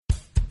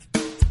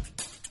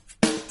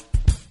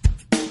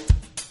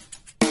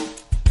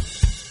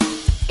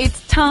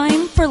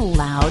time for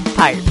Loud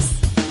Pipes,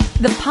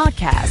 the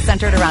podcast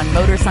centered around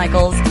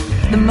motorcycles,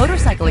 the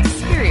motorcycle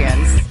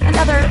experience, and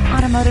other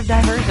automotive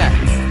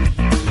diversions.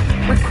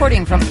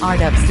 Recording from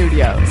RDub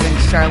Studios in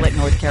Charlotte,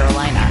 North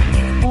Carolina,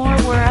 or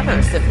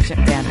wherever sufficient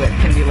bandwidth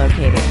can be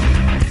located.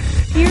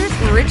 Here's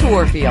Rich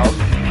Warfield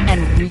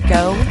and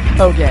Rico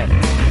Hogan.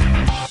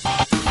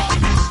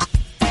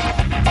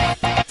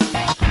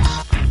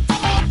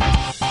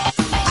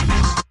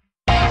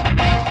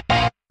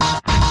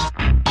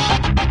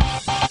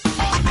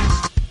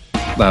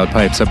 Loud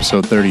Pipes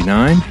episode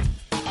 39,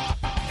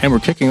 and we're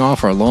kicking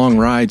off our long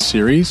ride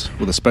series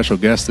with a special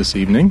guest this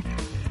evening,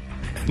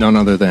 none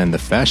other than the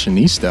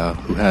fashionista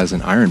who has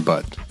an iron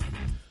butt.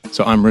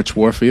 So I'm Rich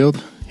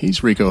Warfield,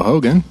 he's Rico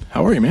Hogan.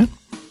 How are you, man?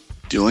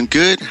 Doing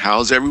good.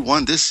 How's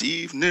everyone this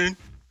evening?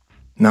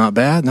 Not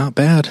bad, not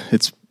bad.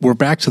 We're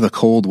back to the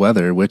cold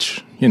weather,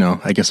 which,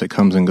 I guess it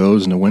comes and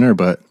goes in the winter,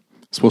 but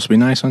it's supposed to be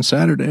nice on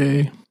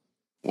Saturday.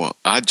 Well,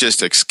 I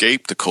just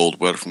escaped the cold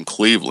weather from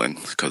Cleveland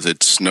because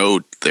it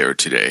snowed there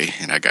today,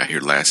 and I got here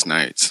last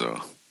night,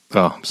 so...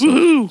 Oh,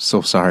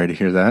 so sorry to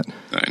hear that.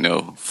 I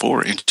know.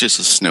 4 inches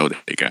of snow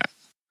that they got.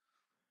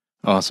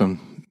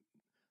 Awesome.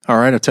 All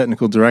right, our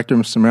technical director,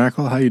 Mr.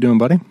 Miracle, how you doing,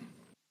 buddy?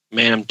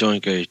 Man, I'm doing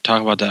good.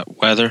 Talk about that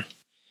weather.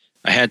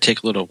 I had to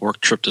take a little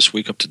work trip this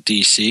week up to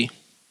D.C.,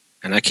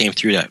 and I came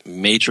through that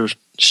major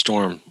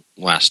storm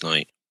last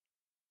night.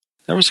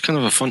 That was kind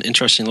of a fun,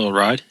 interesting little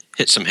ride.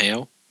 Hit some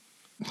hail.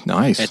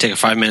 Nice. I had to take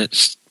a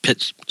 5-minute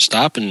pit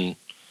stop, and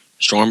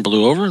storm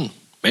blew over and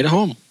made it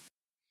home.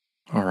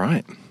 All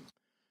right.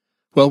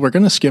 Well, we're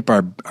going to skip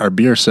our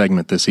beer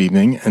segment this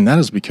evening, and that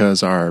is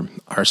because our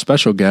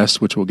special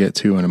guest, which we'll get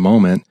to in a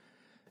moment,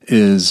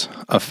 is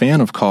a fan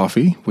of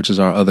coffee, which is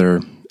our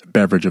other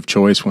beverage of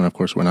choice when, of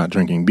course, we're not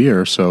drinking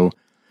beer. So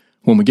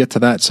when we get to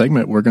that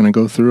segment, we're going to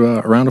go through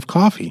a round of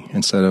coffee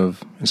instead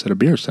of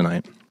beers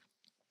tonight.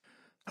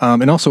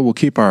 And also, we'll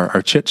keep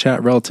our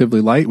chit-chat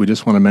relatively light. We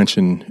just want to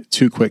mention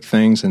 2 quick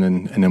things, and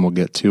then we'll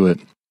get to it.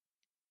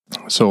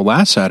 So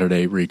last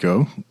Saturday,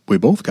 Rico, we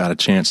both got a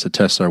chance to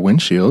test our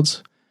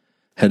windshields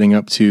heading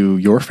up to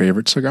your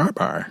favorite cigar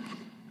bar.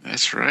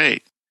 That's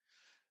right.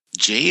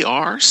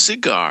 JR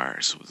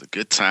Cigars. It was a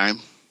good time.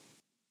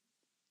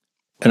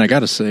 And I got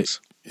to say,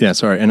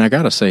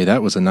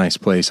 that was a nice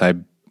place.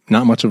 I'm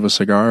not much of a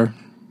cigar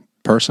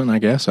person, I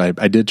guess. I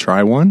did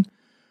try one,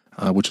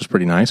 which was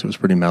pretty nice. It was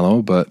pretty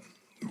mellow, but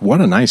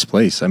what a nice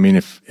place. I mean,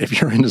 if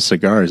you're into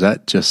cigars,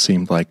 that just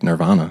seemed like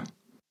nirvana.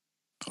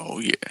 Oh,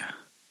 yeah.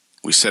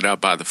 We sat out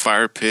by the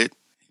fire pit,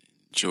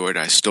 enjoyed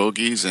our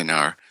stogies, and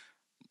I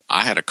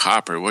had a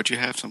copper. What'd you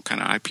have, some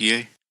kind of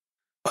IPA?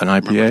 An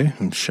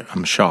IPA?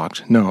 I'm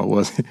shocked. No, it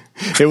wasn't.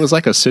 It was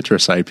like a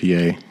citrus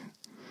IPA.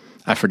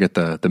 I forget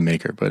the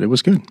maker, but it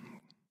was good.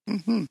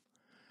 Mm-hmm.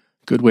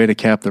 Good way to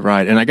cap the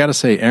ride. And I got to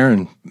say,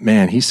 Aaron,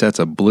 man, he sets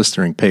a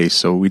blistering pace,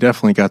 so we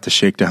definitely got to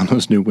shake down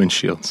those new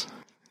windshields.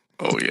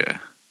 Oh, yeah.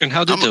 And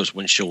how did those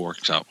windshield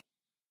works out?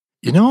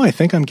 I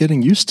think I'm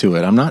getting used to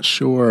it. I'm not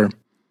sure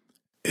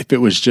if it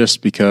was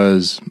just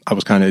because I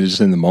was kind of just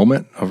in the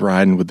moment of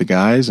riding with the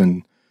guys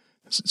and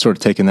sort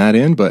of taking that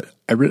in, but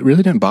it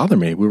really didn't bother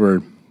me. We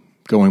were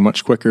going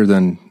much quicker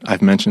than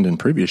I've mentioned in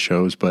previous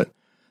shows, but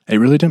it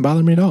really didn't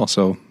bother me at all.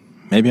 So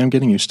maybe I'm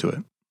getting used to it.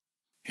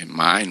 And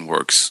mine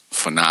works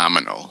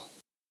phenomenal.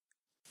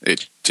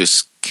 It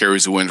just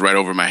carries the wind right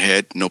over my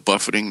head. No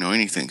buffeting, no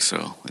anything.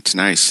 So it's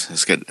nice.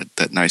 It's got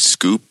that nice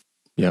scoop.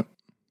 Yep.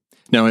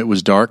 Now, it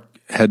was dark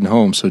heading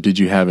home, so did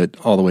you have it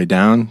all the way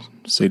down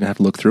so you didn't have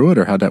to look through it,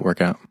 or how'd that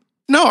work out?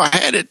 No, I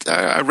had it.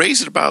 I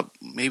raised it about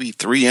maybe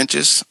 3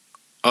 inches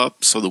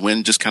up, so the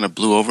wind just kind of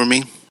blew over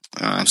me.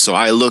 So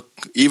I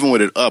look, even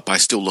with it up, I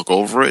still look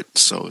over it,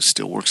 so it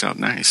still works out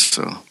nice.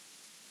 So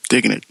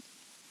digging it.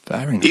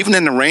 Very nice. Even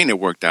in the rain, it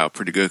worked out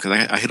pretty good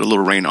because I hit a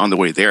little rain on the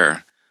way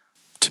there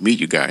to meet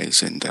you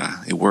guys, and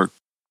it worked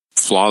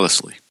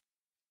flawlessly.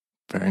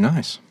 Very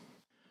nice.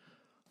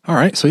 All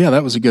right, so yeah,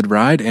 that was a good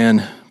ride.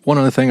 And one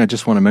other thing I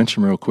just want to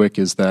mention real quick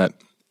is that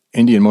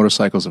Indian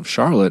Motorcycles of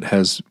Charlotte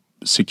has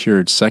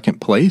secured 2nd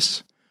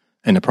place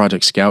in the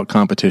Project Scout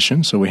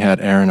competition. So we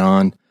had Aaron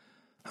on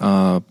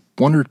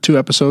 1 or 2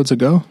 episodes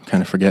ago.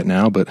 Kind of forget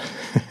now, but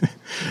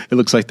it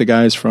looks like the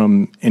guys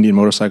from Indian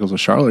Motorcycles of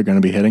Charlotte are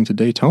going to be heading to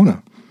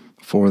Daytona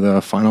for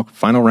the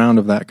final round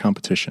of that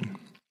competition.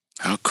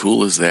 How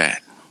cool is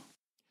that?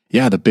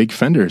 Yeah, the big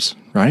fenders,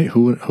 right?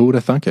 Who would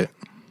have thunk it?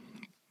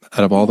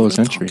 Out of all those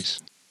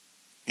entries.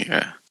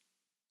 Yeah.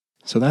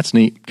 So that's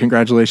neat.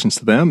 Congratulations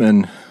to them,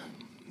 and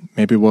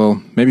maybe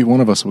one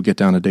of us will get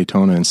down to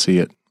Daytona and see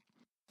it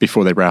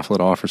before they raffle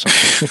it off or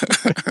something.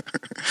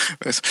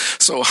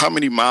 So how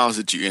many miles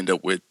did you end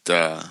up with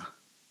that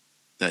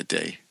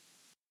day?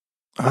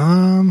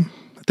 I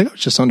think it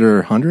was just under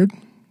 100,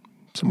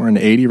 somewhere in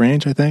the 80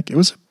 range, I think. It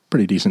was a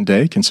pretty decent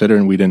day,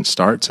 considering we didn't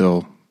start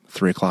till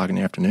 3 o'clock in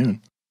the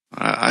afternoon.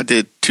 I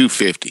did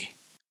 250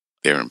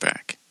 there and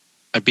back.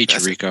 I beat you,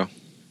 Rico.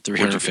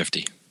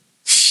 350.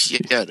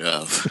 Shut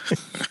up.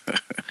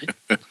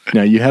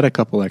 Now, you had a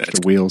couple extra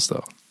wheels,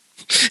 though.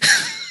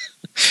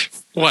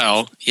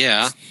 Well,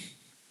 yeah.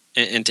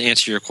 And to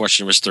answer your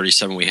question, it was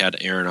 37. We had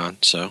Aaron on,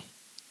 so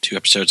 2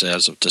 episodes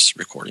as of this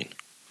recording.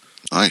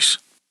 Nice.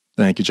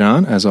 Thank you,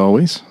 John. As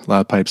always,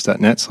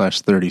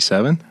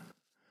 loudpipes.net/37.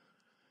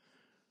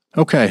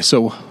 Okay,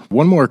 so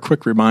one more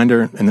quick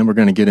reminder, and then we're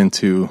going to get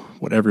into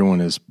what everyone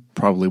is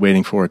probably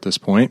waiting for at this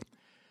point.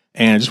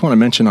 And I just want to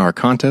mention our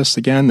contest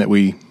again that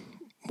we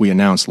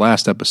announced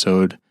last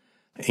episode.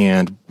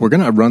 And we're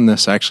going to run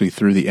this actually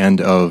through the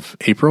end of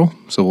April.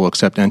 So we'll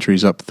accept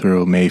entries up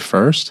through May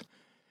 1st.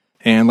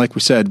 And like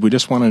we said, we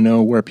just want to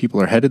know where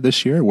people are headed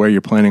this year, where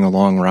you're planning a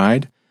long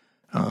ride.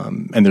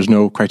 And there's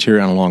no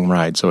criteria on a long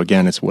ride. So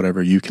again, it's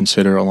whatever you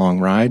consider a long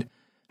ride.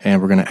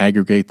 And we're going to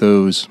aggregate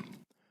those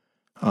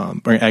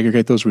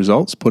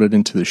results, put it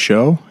into the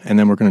show, and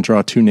then we're going to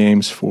draw 2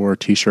 names for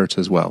T-shirts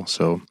as well.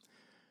 So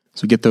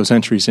get those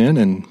entries in,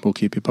 and we'll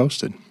keep you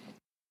posted.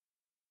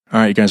 All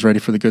right, you guys ready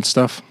for the good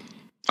stuff?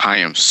 I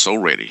am so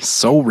ready.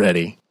 So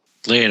ready.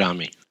 Lay it on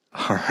me.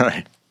 All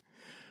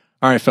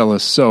right,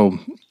 fellas. So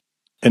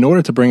in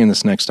order to bring in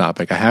this next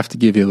topic, I have to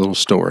give you a little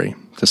story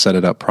to set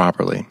it up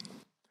properly.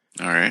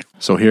 All right.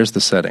 So here's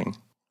the setting.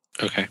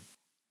 Okay.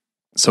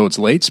 So it's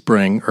late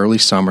spring, early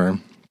summer,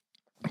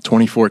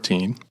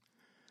 2014.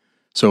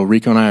 So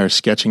Rico and I are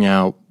sketching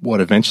out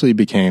what eventually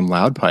became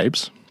Loud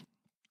Pipes,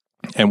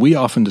 and we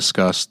often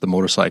discuss the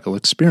motorcycle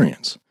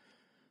experience.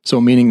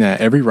 So meaning that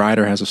every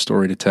rider has a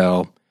story to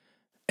tell,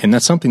 and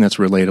that's something that's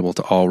relatable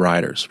to all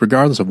riders.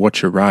 Regardless of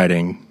what you're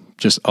riding,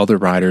 just other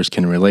riders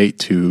can relate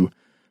to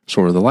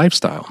sort of the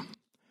lifestyle.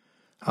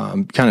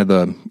 Kind of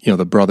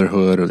the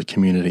brotherhood or the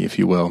community, if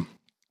you will.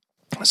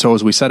 So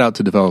as we set out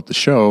to develop the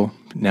show,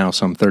 now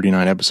some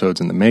 39 episodes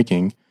in the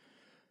making,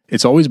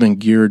 it's always been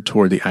geared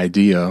toward the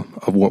idea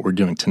of what we're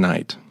doing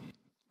tonight.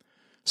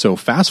 So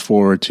fast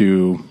forward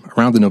to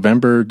around the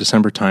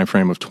November-December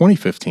timeframe of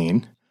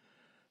 2015,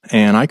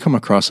 and I come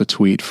across a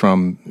tweet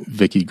from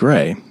Vicki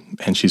Gray,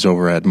 and she's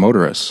over at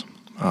Motorist,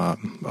 a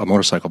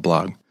motorcycle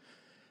blog.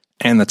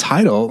 And the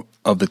title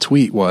of the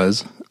tweet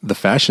was "The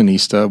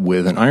Fashionista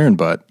with an Iron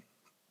Butt,"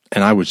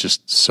 and I was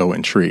just so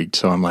intrigued.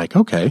 So I'm like,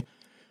 okay,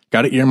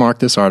 got to earmark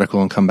this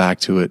article and come back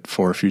to it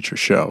for a future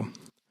show.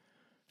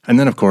 And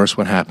then, of course,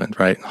 what happened,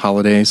 right?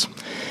 Holidays,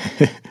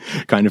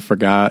 kind of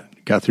forgot,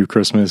 got through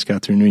Christmas,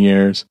 got through New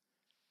Year's.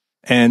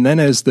 And then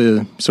as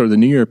the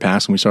New Year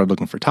passed and we started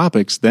looking for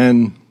topics,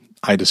 then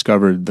I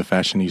discovered the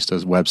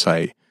Fashionista's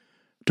website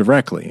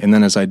directly. And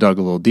then as I dug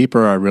a little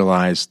deeper, I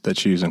realized that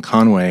she's in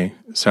Conway,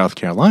 South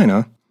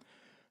Carolina.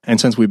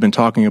 And since we've been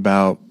talking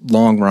about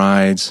long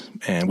rides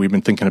and we've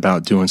been thinking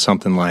about doing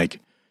something like,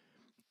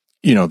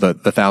 the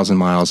 1,000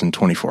 miles in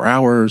 24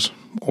 hours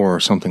or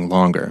something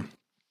longer.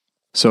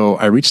 So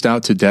I reached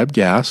out to Deb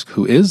Gask,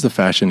 who is the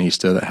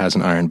fashionista that has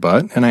an iron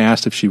butt, and I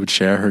asked if she would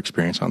share her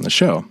experience on the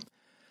show.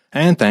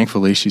 And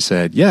thankfully, she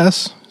said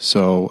yes,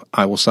 so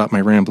I will stop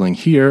my rambling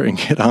here and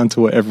get on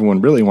to what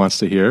everyone really wants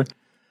to hear.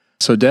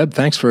 So Deb,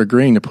 thanks for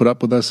agreeing to put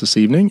up with us this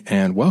evening,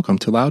 and welcome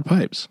to Loud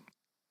Pipes.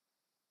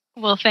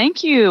 Well,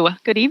 thank you.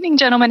 Good evening,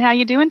 gentlemen. How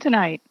you doing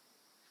tonight?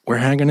 We're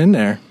hanging in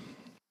there.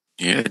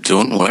 Yeah,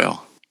 doing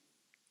well.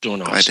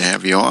 Doing awesome. Glad to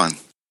have you on.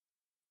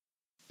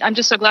 I'm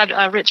just so glad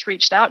Rich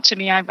reached out to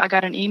me. I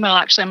got an email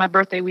actually on my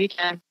birthday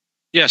weekend.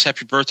 Yes,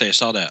 happy birthday. I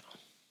saw that.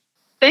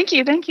 Thank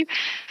you.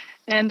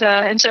 And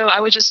so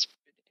I was just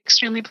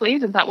extremely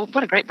pleased and thought, well,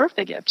 what a great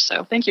birthday gift.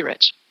 So thank you,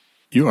 Rich.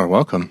 You are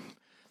welcome.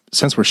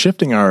 Since we're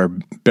shifting our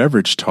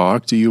beverage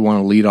talk, do you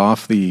want to lead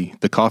off the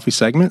coffee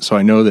segment? So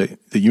I know that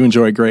you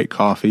enjoy great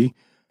coffee,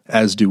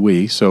 as do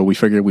we. So we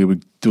figured we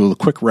would do a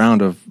quick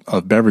round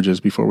of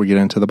beverages before we get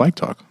into the bike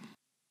talk.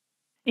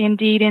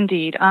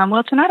 Indeed.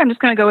 Well, tonight I'm just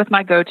going to go with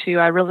my go-to.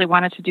 I really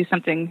wanted to do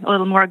something a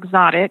little more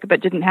exotic, but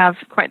didn't have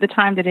quite the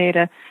time today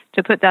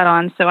to put that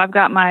on. So I've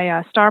got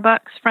my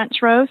Starbucks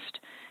French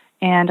roast,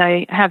 and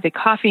I have the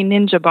Coffee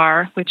Ninja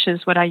bar, which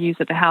is what I use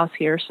at the house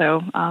here.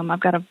 So I've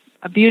got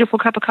a beautiful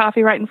cup of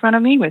coffee right in front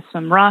of me with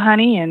some raw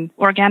honey and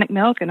organic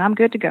milk, and I'm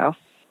good to go.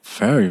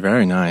 Very,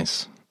 very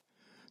nice.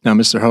 Now,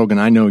 Mr. Hogan,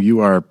 I know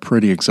you are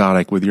pretty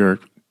exotic with your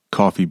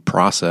coffee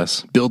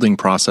process, building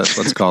process,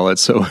 let's call it.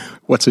 So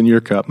what's in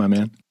your cup, my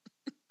man?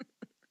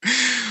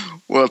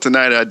 Well,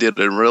 tonight I did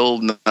a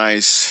real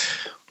nice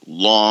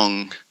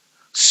long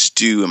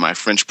stew in my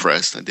French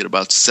press. I did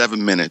about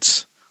 7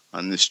 minutes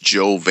on this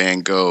Joe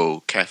Van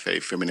Gogh Cafe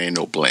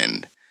Feminino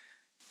blend.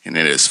 And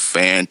it is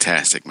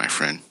fantastic, my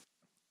friend.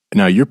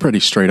 Now, you're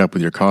pretty straight up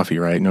with your coffee,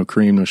 right? No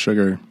cream, no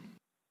sugar.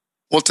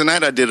 Well,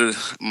 tonight I did it.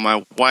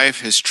 My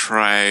wife has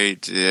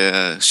tried,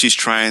 she's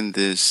trying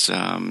this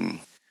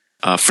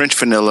French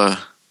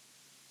vanilla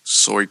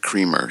soy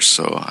creamer.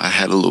 So I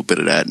had a little bit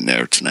of that in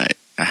there tonight.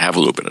 I have a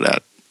little bit of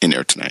that in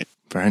there tonight.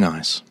 Very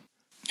nice.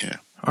 Yeah.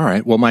 All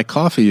right. Well, my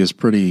coffee is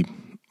pretty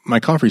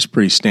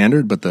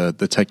standard, but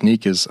the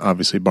technique is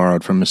obviously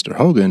borrowed from Mr.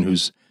 Hogan,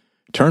 who's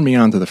turned me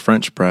on to the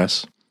French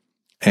press.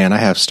 And I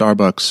have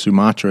Starbucks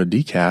Sumatra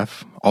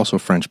decaf, also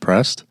French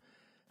pressed,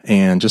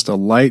 and just a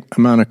light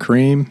amount of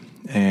cream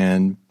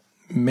and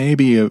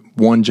maybe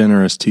one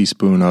generous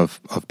teaspoon of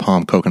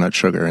palm coconut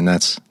sugar. And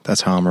that's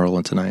how I'm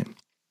rolling tonight.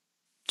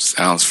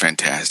 Sounds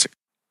fantastic.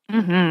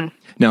 Mm-hmm.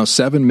 Now,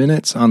 7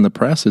 minutes on the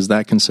press, is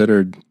that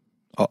considered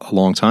a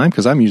long time?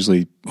 Because I'm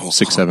usually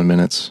 6-7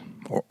 minutes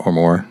or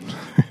more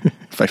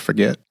if I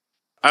forget.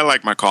 I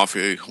like my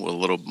coffee with a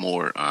little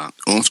more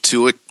oomph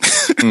to it.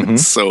 Mm-hmm.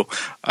 So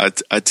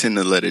I tend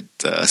to let it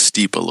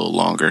steep a little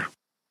longer.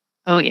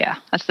 Oh, yeah.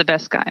 That's the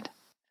best kind.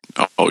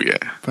 Oh, yeah.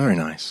 Very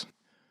nice.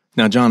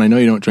 Now, John, I know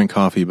you don't drink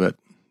coffee, but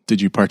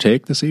did you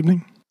partake this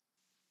evening?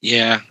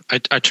 Yeah,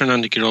 I turned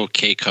on the good old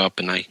K-Cup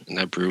and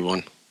I brew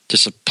one.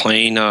 Just a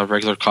plain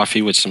regular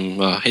coffee with some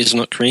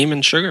hazelnut cream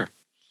and sugar.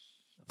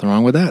 Nothing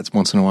wrong with that. It's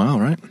once in a while,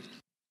 right?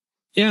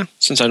 Yeah,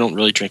 since I don't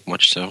really drink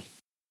much, so.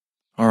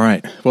 All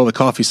right. Well, the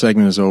coffee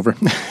segment is over.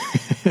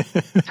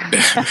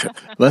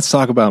 Let's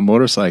talk about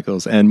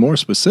motorcycles, and more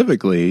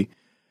specifically,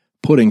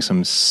 putting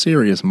some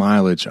serious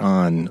mileage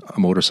on a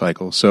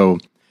motorcycle. So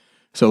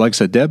like I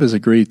said, Deb has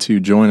agreed to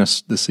join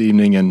us this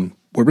evening, and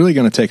we're really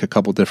going to take a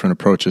couple different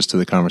approaches to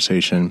the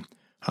conversation.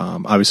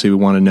 Obviously, we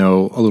want to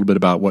know a little bit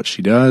about what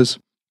she does,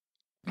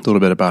 a little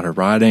bit about her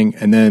riding,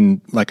 and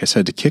then, like I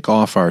said, to kick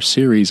off our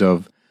series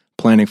of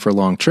planning for a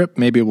long trip,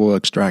 maybe we'll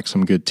extract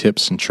some good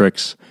tips and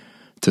tricks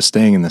to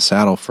staying in the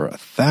saddle for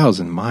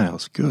 1,000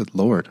 miles. Good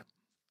Lord.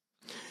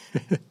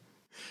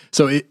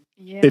 So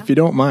if you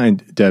don't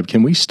mind, Deb,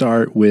 can we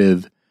start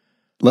with,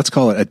 let's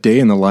call it a day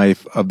in the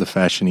life of the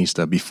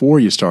fashionista before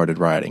you started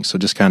riding? So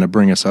just kind of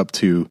bring us up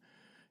to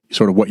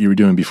sort of what you were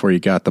doing before you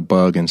got the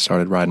bug and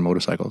started riding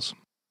motorcycles.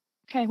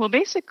 Okay, well,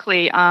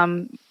 basically,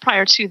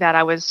 prior to that,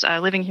 I was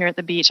living here at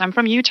the beach. I'm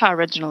from Utah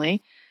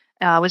originally.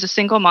 I was a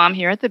single mom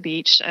here at the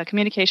beach, a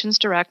communications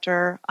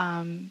director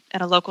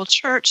at a local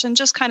church, and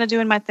just kind of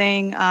doing my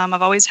thing.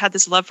 I've always had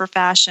this love for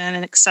fashion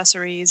and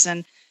accessories,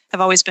 and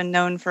have always been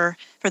known for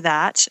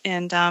that.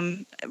 And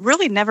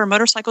really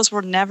motorcycles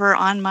were never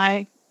on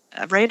my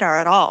radar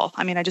at all.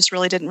 I mean, I just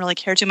really didn't really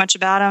care too much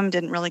about them,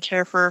 didn't really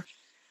care for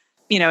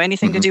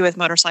anything to do with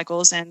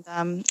motorcycles. And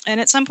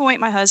at some point,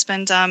 my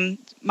husband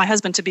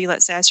to be,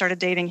 let's say, I started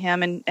dating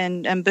him,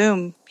 and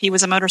boom, he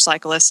was a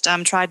motorcyclist,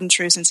 tried and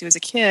true since he was a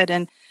kid.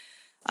 And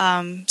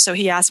so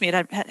he asked me,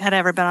 had I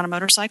ever been on a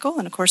motorcycle?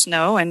 And of course,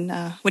 no.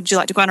 And would you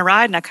like to go on a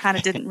ride? And I kind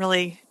of didn't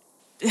really,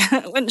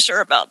 wasn't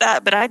sure about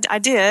that, but I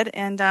did.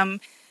 And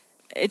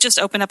it just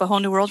opened up a whole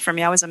new world for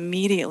me. I was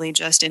immediately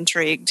just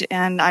intrigued,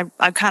 and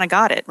I kind of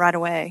got it right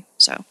away.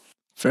 So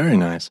very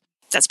nice.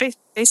 That's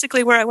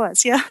basically where I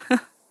was. Yeah.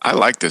 I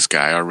like this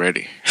guy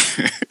already.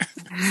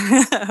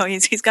 Oh,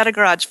 he's got a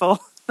garage full.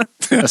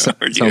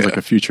 Sounds like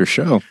a future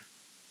show.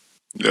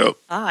 Yep.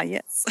 Ah,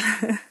 yes.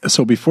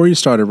 So before you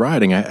started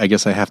riding, I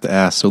guess I have to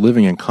ask, so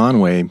living in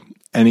Conway,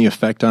 any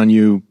effect on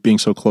you being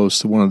so close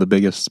to one of the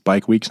biggest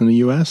bike weeks in the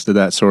U.S.? Did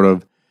that sort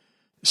of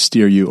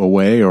steer you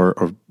away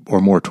or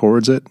more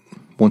towards it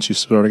once you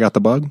sort of got the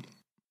bug?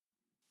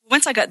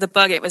 Once I got the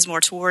bug, it was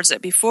more towards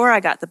it. Before I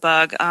got the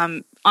bug,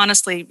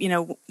 honestly,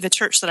 the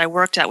church that I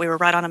worked at, we were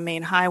right on a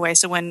main highway.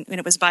 So when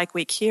it was bike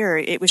week here,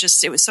 it was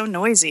so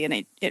noisy,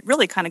 and it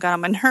really kind of got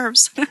on my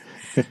nerves.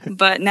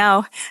 But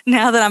now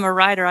that I'm a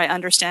rider, I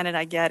understand it,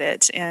 I get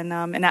it. And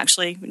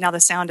actually now the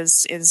sound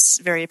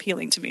is very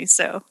appealing to me.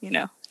 So,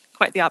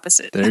 quite the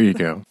opposite. There you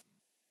go.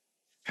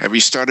 Have you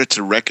started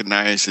to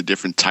recognize the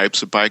different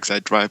types of bikes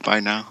I drive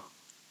by now?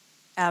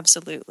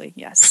 Absolutely,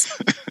 yes.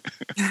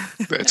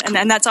 That's cool.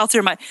 And that's all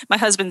through my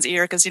husband's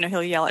ear, because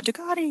he'll yell at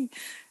Ducati,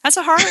 that's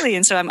a Harley,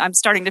 and so I'm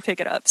starting to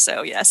pick it up.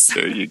 So yes.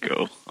 There you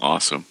go.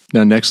 Awesome.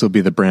 Now next will be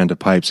the brand of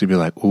pipes. You'll be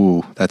like,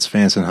 ooh, that's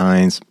Vance and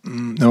Hines.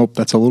 Nope,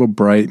 that's a little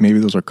bright. Maybe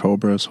those are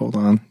Cobras. Hold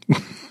on.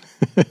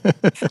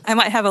 I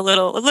might have a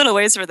little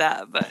ways for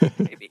that, but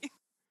maybe.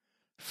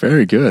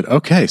 Very good.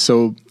 Okay,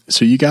 so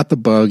you got the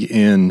bug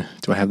in,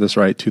 do I have this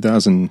right,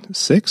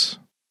 2006?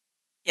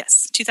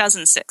 Yes,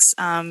 2006.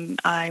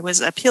 I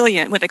was a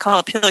pillion, what they call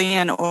a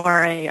pillion,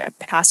 or a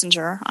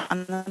passenger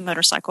on the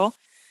motorcycle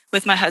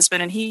with my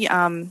husband, and he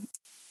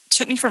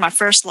took me for my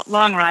first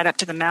long ride up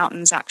to the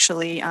mountains,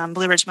 actually,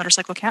 Blue Ridge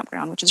Motorcycle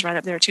Campground, which is right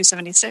up there,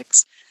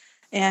 276.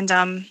 And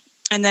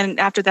then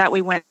after that,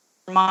 we went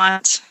to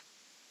Vermont,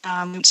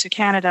 to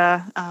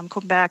Canada,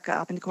 Quebec,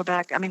 up into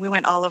Quebec. I mean, we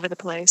went all over the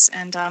place,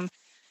 and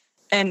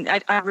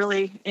I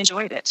really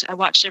enjoyed it. I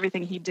watched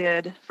everything he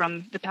did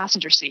from the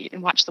passenger seat,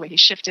 and watched the way he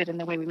shifted and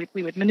the way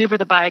we would maneuver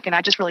the bike, and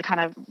I just really kind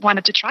of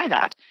wanted to try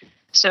that.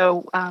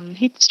 So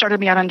he started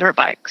me out on dirt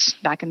bikes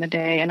back in the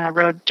day, and I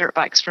rode dirt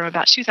bikes from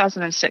about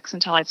 2006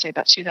 until I'd say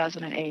about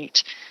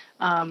 2008.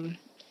 A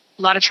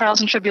lot of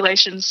trials and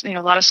tribulations, a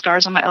lot of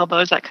scars on my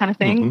elbows, that kind of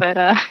thing,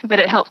 mm-hmm. but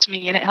it helped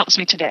me, and it helps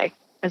me today.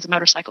 As a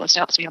motorcyclist, it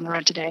helps me on the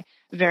road today,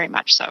 very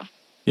much so.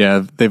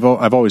 Yeah,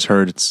 I've always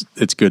heard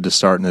it's good to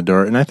start in the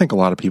dirt, and I think a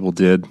lot of people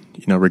did.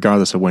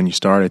 Regardless of when you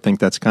start, I think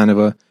that's kind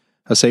of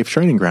a safe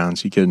training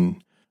grounds. You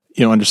can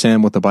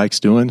understand what the bike's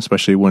doing,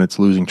 especially when it's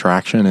losing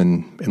traction,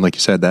 and like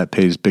you said, that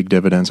pays big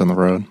dividends on the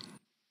road.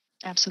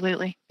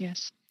 Absolutely,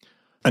 yes.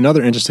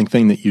 Another interesting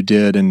thing that you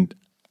did, and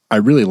I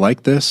really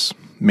like this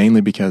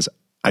mainly because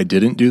I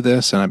didn't do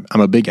this, and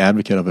I'm a big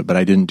advocate of it, but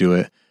I didn't do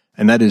it,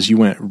 and that is you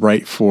went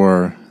right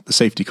for the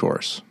safety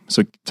course.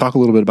 So talk a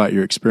little bit about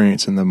your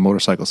experience in the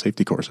motorcycle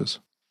safety courses.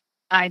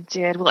 I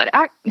did. Well, it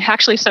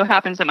actually so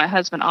happens that my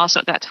husband also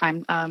at that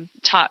time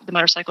taught the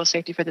motorcycle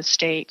safety for the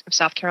state of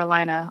South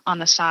Carolina on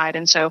the side.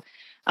 And so,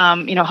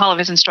 all of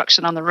his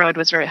instruction on the road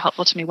was very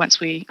helpful to me once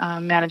we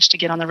managed to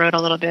get on the road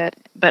a little bit.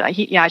 But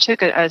I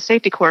took a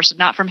safety course,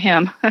 not from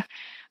him,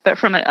 but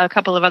from a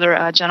couple of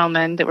other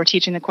gentlemen that were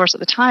teaching the course at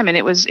the time. And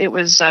it was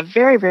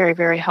very, very,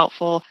 very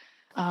helpful.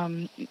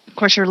 Of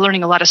course, you're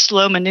learning a lot of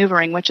slow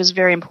maneuvering, which is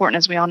very important,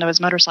 as we all know,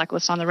 as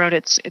motorcyclists on the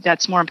road.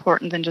 That's more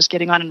important than just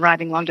getting on and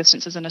riding long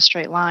distances in a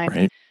straight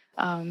line.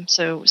 Right.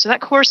 So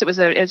that course, it was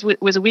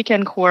a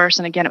weekend course,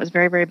 and again, it was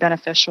very, very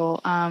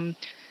beneficial. And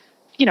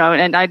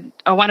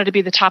I wanted to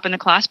be the top in the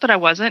class, but I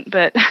wasn't.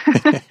 But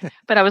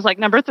but I was like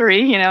number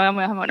 3. I'm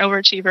an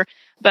overachiever.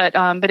 But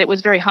it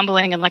was very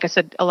humbling, and like I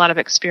said, a lot of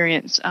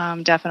experience,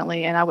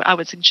 definitely. And I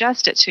would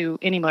suggest it to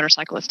any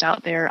motorcyclist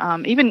out there.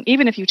 Even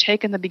if you've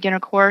taken the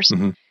beginner course,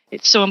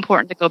 it's so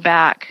important to go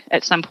back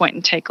at some point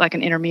and take like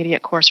an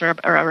intermediate course or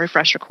a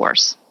refresher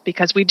course,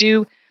 because we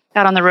do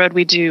that on the road.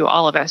 We do,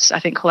 all of us, I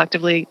think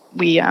collectively,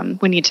 we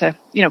need to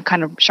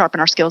kind of sharpen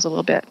our skills a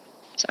little bit.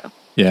 So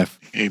yeah,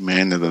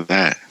 amen to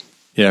that.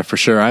 Yeah, for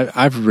sure.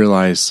 I've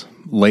realized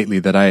lately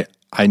that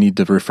I need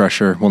the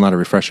refresher. Well, not a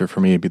refresher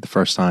for me, it'd be the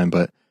first time,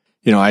 but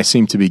I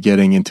seem to be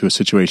getting into a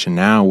situation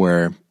now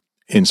where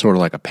in sort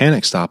of like a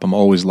panic stop, I'm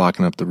always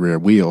locking up the rear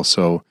wheel.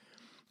 So,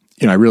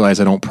 I realize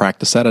I don't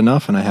practice that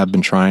enough, and I have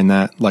been trying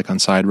that like on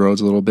side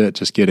roads a little bit,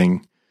 just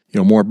getting,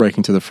 more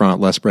braking to the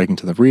front, less braking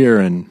to the rear.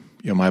 And,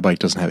 my bike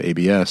doesn't have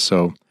ABS.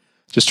 So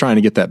just trying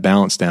to get that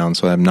balance down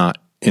so I'm not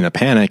in a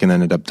panic and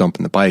then end up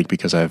dumping the bike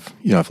because I've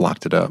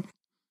locked it up.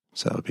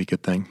 So that would be a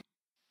good thing.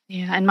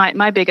 Yeah. And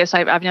my biggest,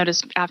 I've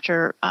noticed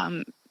after,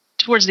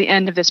 towards the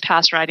end of this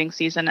past riding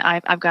season,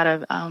 I've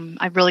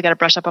really got to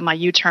brush up on my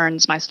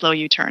U-turns, my slow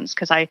U-turns,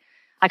 because I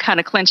kind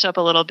of clinch up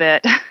a little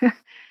bit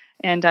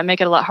and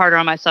make it a lot harder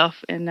on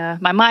myself. And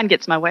my mind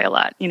gets my way a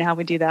lot. You know how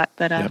we do that.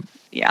 But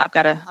yeah, I've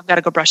got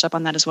to go brush up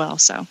on that as well.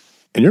 So.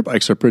 And your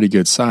bikes are pretty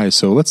good size.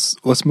 So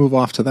let's move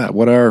off to that.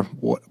 What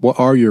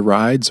are your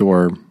rides,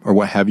 or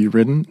what have you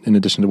ridden in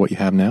addition to what you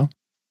have now?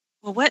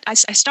 Well, what I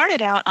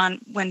started out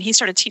on when he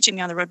started teaching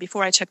me on the road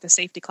before I took the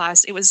safety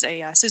class, it was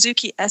a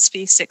Suzuki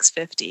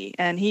SV650,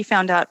 and he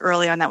found out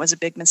early on that was a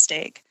big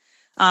mistake.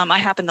 I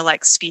happen to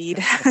like speed,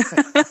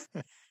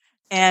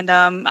 and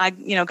I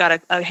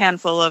got a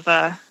handful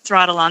of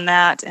throttle on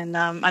that, and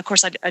of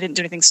course I didn't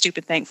do anything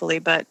stupid, thankfully,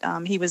 but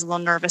he was a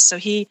little nervous, so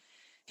he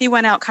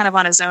went out kind of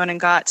on his own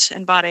and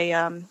bought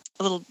a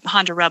little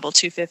Honda Rebel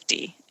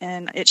 250,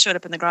 and it showed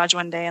up in the garage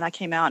one day, and I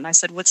came out and I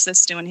said, "What's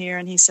this doing here?"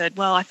 And he said,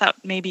 "Well, I thought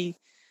maybe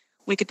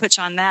we could put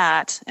you on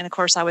that." And of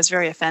course I was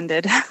very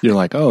offended. You're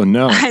like, "Oh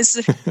no." I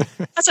said,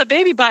 "That's a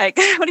baby bike.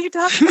 What are you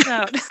talking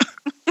about?"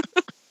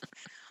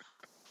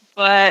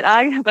 But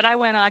I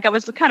went on. I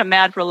was kind of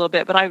mad for a little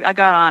bit, but I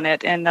got on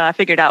it, and I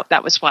figured out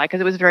that was why, because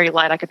it was very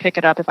light. I could pick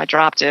it up if I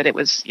dropped it. It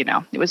was,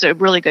 it was a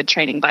really good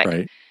training bike.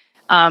 Right.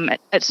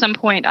 At some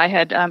point I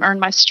had earned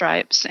my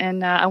stripes,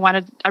 and I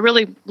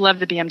really loved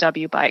the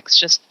BMW bikes,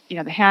 just,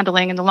 the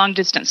handling and the long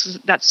distance.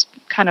 That's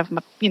kind of,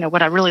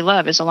 what I really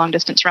love is the long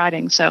distance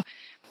riding. So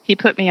he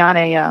put me on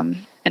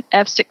an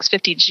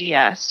F650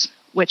 GS,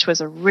 which was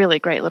a really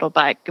great little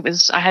bike.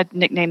 I had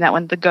nicknamed that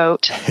one the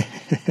GOAT.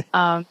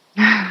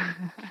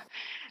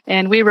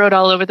 And we rode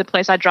all over the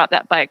place. I dropped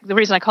that bike. The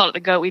reason I called it the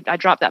GOAT, I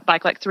dropped that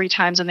bike like 3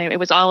 times, and it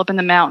was all up in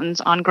the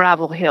mountains on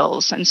gravel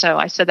hills. And so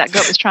I said that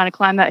GOAT was trying to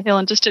climb that hill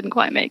and just didn't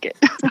quite make it.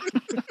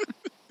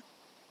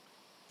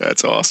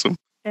 That's awesome.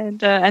 And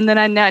then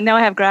I now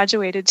have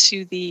graduated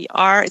to the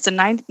it's a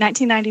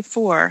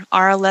 1994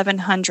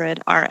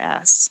 R1100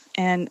 RS,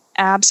 and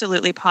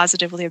absolutely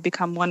positively have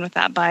become one with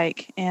that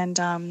bike. And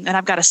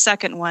I've got a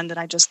second one that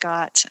I just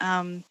got,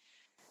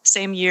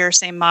 same year,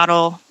 same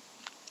model,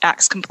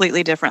 acts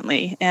completely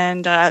differently.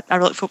 And I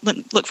really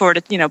look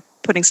forward to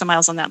putting some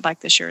miles on that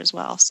bike this year as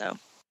well. So.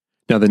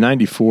 Now the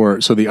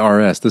 94, so the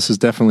RS, this is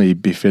definitely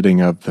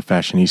befitting of the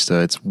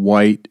fashionista. It's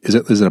white. Is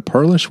it a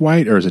pearlish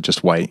white, or is it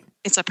just white?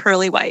 It's a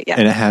pearly white, yeah.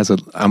 And it has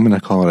I'm going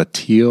to call it a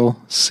teal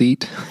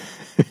seat.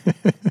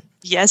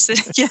 Yes,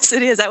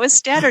 it is. That was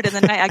standard in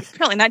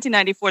apparently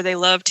 1994. They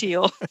love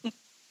teal.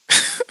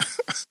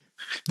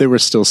 They were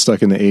still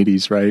stuck in the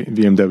 80s, right?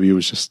 BMW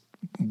was just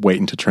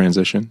waiting to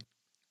transition.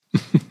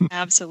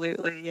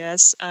 Absolutely,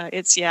 yes.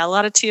 It's a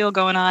lot of teal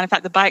going on. In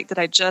fact, the bike that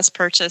I just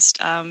purchased,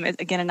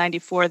 again in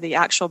 94, the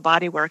actual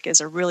bodywork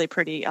is a really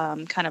pretty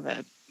kind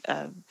of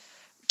a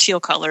teal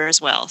color as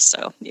well.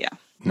 So, yeah.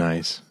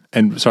 Nice.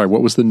 And sorry,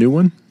 what was the new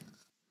one?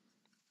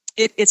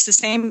 It's the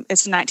same.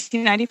 It's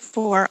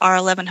 1994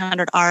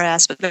 R1100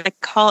 RS, but they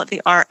call it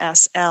the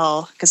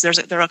RSL because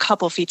there are a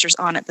couple features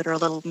on it that are a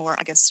little more,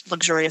 I guess,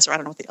 luxurious, or I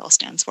don't know what the L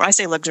stands for. I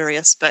say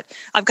luxurious, but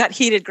I've got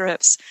heated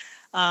grips.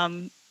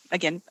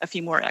 Again, a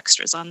few more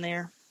extras on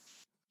there.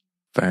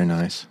 Very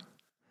nice.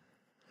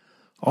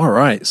 All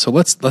right, so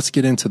let's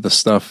get into the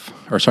stuff.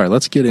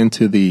 Let's get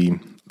into the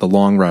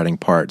long riding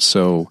part.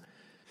 So,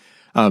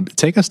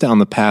 take us down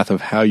the path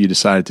of how you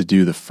decided to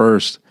do the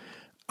first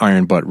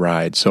Iron Butt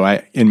ride. So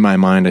in my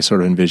mind, I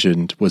sort of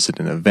envisioned, was it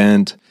an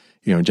event?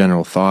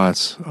 general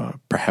thoughts.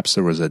 Perhaps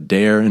there was a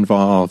dare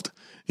involved.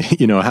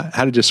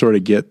 How did you sort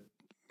of get,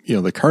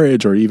 the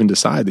courage or even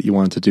decide that you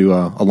wanted to do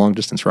a long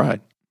distance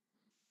ride?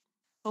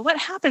 Well, what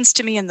happens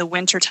to me in the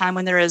wintertime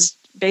when there is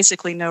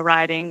basically no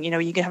riding,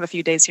 you can have a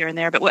few days here and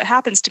there, but what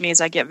happens to me is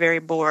I get very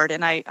bored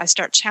and I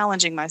start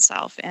challenging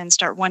myself and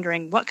start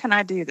wondering, what can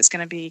I do that's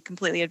going to be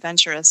completely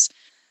adventurous?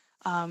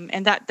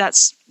 And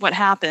that's what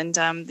happened.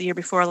 The year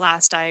before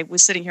last, I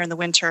was sitting here in the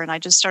winter and I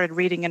just started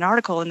reading an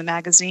article in the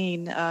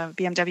magazine,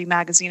 BMW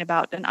magazine,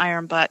 about an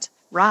iron butt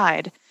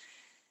ride.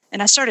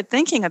 And I started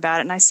thinking about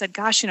it and I said,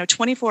 gosh,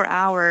 24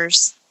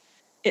 hours,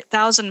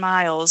 1,000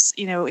 miles,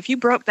 if you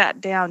broke that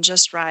down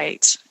just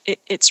right,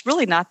 it's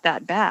really not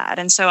that bad.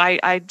 And so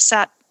I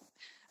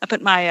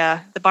put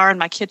my the bar in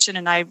my kitchen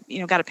and I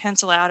got a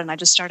pencil out and I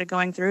just started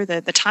going through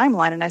the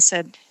timeline and I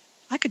said,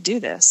 I could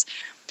do this.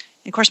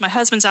 And of course, my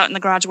husband's out in the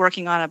garage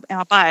working on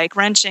a bike,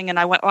 wrenching, and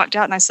I walked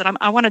out and I said,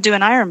 I want to do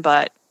an iron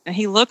butt. And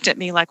he looked at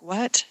me like,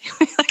 what?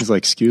 He's like,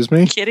 excuse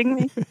me? Kidding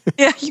me?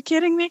 Yeah, you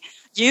kidding me?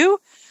 You?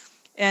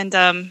 And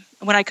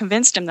when I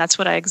convinced him that's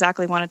what I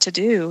exactly wanted to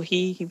do,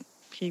 he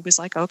was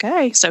like,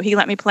 okay. So he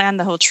let me plan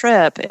the whole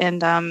trip.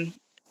 And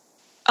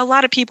a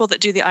lot of people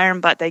that do the iron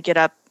butt, they get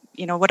up,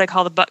 what I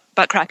call the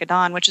butt crack of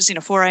dawn, which is,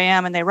 4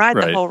 a.m. and they ride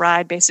the whole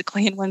ride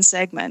basically in one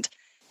segment.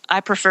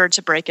 I preferred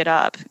to break it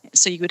up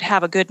so you would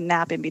have a good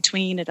nap in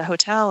between at a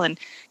hotel and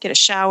get a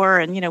shower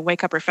and,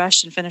 wake up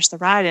refreshed and finish the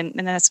ride.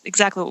 And that's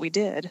exactly what we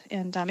did.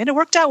 And it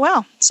worked out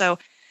well. So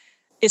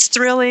it's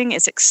thrilling.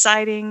 It's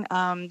exciting.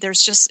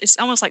 It's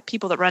almost like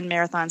people that run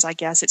marathons, I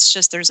guess. It's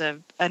just there's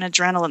an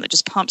adrenaline that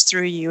just pumps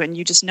through you and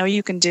you just know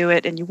you can do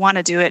it and you want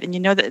to do it. And you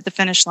know that at the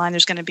finish line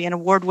there's going to be an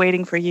award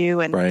waiting for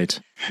you and,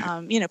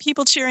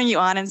 people cheering you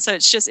on. And so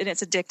it's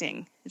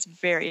addicting. It's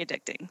very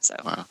addicting. So,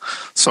 wow.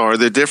 So are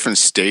there different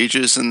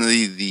stages in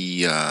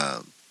the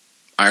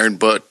Iron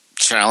Butt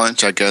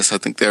Challenge? I guess I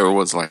think there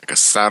was like a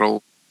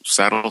saddle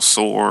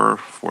sore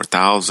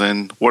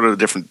 4,000. What are the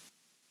different?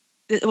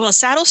 Well,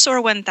 Saddle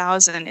Sore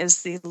 1000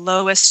 is the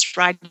lowest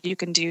ride you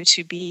can do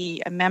to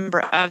be a member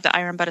of the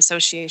Iron Butt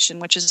Association,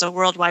 which is a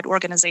worldwide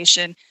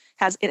organization.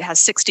 It has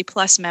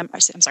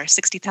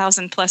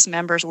 60,000 plus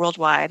members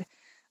worldwide.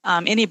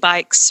 Any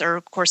bikes are,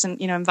 of course,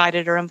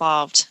 invited or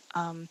involved.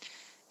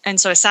 And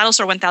so a Saddle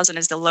Sore 1000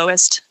 is the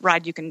lowest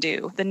ride you can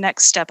do. The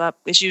next step up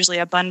is usually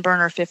a Bun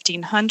Burner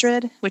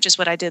 1500, which is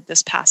what I did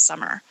this past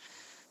summer.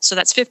 So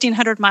that's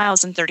 1,500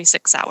 miles in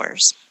 36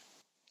 hours.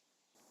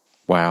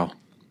 Wow.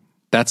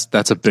 That's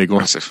a big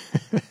one.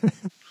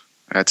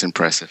 That's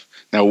impressive.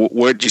 Now,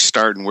 where'd you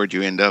start and where'd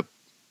you end up?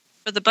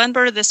 For the Bun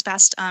Burner this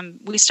past,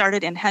 we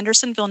started in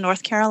Hendersonville,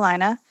 North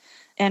Carolina,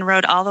 and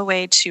rode all the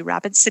way to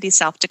Rapid City,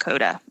 South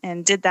Dakota,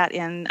 and did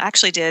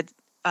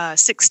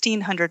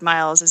 1,600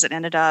 miles as it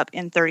ended up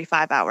in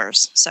 35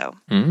 hours. So,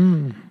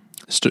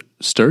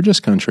 Sturgis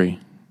country.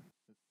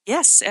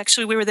 Yes,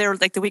 actually, we were there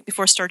like the week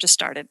before Sturgis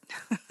started.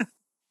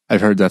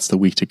 I've heard that's the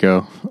week to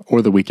go,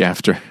 or the week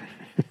after.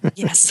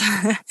 Yes,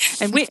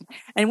 and we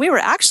were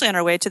actually on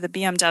our way to the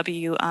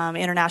BMW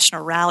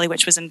International Rally,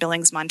 which was in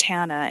Billings,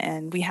 Montana,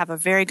 and we have a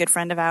very good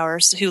friend of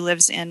ours who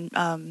lives in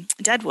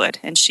Deadwood,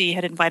 and she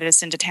had invited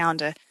us into town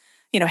to,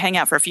 hang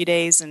out for a few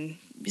days and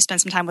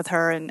spend some time with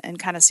her and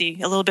kind of see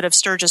a little bit of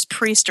Sturgis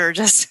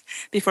pre-Sturgis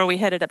before we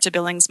headed up to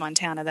Billings,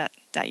 Montana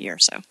that year.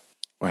 So,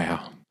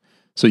 wow.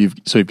 So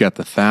you've got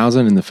the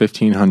 1,000 and the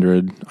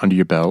 1,500 under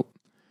your belt.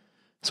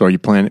 So are you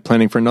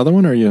planning for another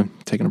one, or are you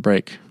taking a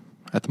break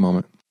at the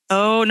moment?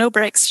 Oh, no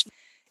breaks.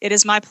 It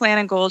is my plan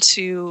and goal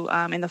to,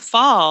 in the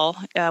fall,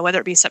 whether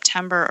it be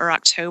September or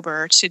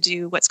October, to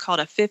do what's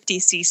called a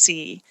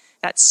 50cc.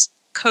 That's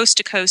coast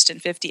to coast in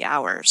 50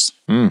 hours.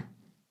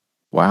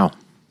 Wow.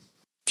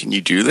 Can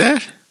you do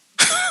that?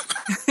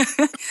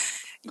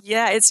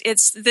 Yeah,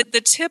 it's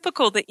the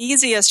typical, the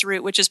easiest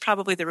route, which is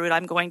probably the route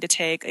I'm going to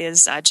take,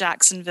 is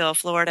Jacksonville,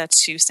 Florida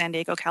to San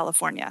Diego,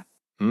 California.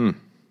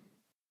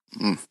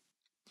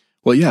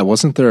 Well, yeah,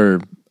 wasn't there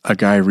a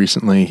guy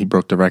recently, he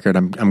broke the record.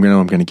 I'm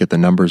going to get the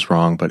numbers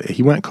wrong, but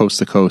he went coast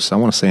to coast, I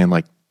want to say in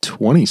like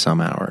 20 some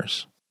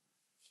hours.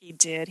 He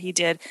did. He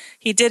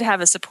did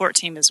have a support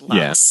team as well.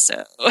 Yeah.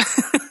 So.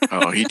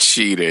 Oh, he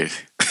cheated.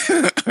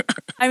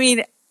 I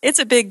mean, it's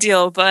a big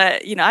deal,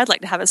 but I'd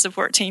like to have a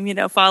support team,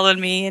 following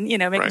me and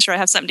making sure I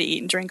have something to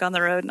eat and drink on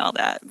the road and all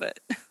that. But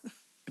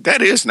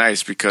that is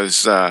nice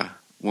because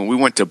when we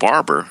went to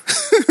Barber,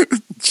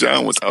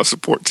 John was our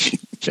support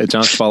team. Yeah,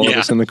 John followed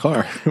us in the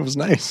car. It was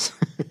nice.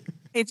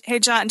 Hey,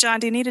 John,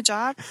 do you need a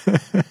job?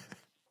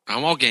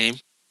 I'm all game.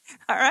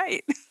 All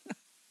right.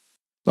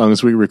 As long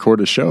as we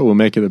record a show, we'll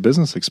make it a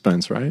business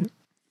expense, right?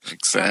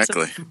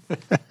 Exactly.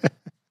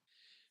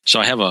 So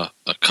I have a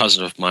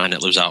cousin of mine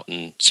that lives out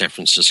in San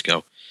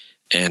Francisco,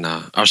 and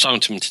I was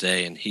talking to him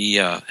today, and he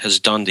has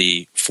done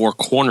the Four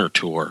Corner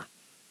Tour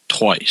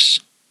twice.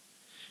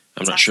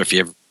 I'm not sure if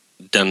you've ever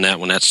done that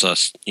one. That's all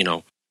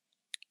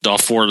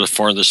four of the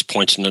farthest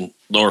points in the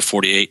lower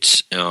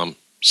 48,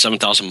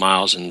 7,000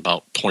 miles in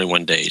about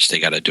 21 days. They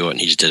got to do it, and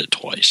he's did it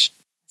twice.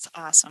 That's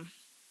awesome.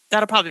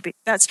 That's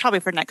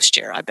probably for next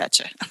year, I bet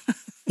you.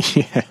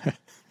 Yeah.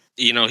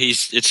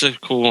 it's a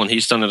cool one.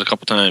 He's done it a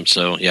couple times.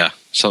 So yeah,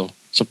 so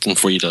something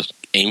for you to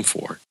aim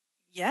for.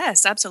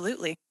 Yes,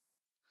 absolutely.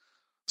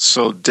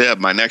 So, Deb,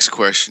 my next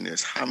question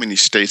is, how many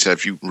states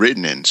have you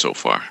ridden in so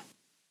far?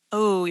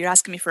 Oh, you're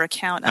asking me for a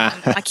count.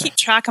 I keep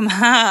track of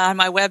them on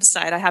my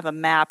website. I have a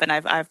map, and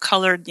I've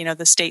colored,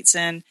 the states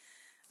in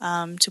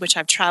to which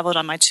I've traveled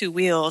on my two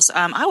wheels.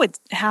 I would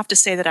have to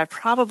say that I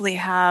probably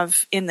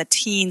have in the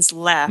teens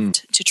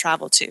left to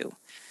travel to.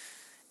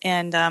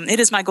 And it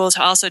is my goal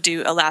to also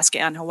do Alaska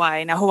and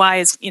Hawaii. Now,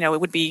 Hawaii is, it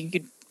would be,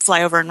 you'd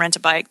fly over and rent a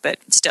bike, but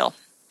still,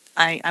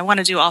 I want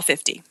to do all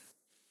 50.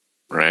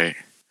 Right.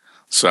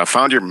 So I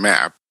found your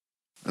map.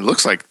 It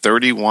looks like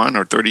 31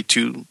 or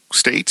 32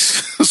 states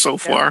so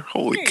far.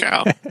 Holy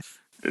cow.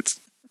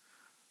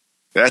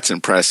 That's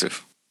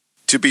impressive.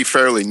 To be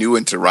fairly new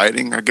into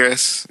writing, I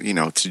guess,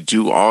 to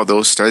do all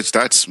those states,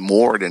 that's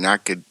more than I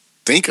could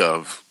think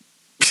of,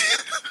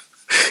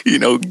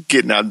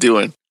 getting out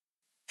doing.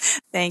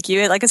 Thank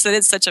you. Like I said,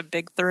 it's such a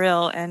big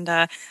thrill, and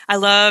I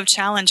love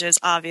challenges,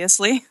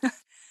 obviously.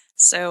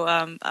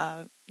 So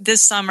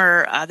this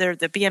summer,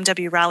 the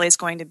BMW rally is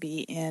going to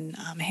be in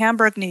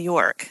Hamburg, New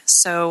York.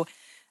 So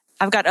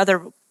I've got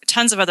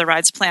tons of other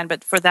rides planned,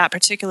 but for that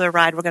particular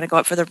ride, we're going to go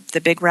up for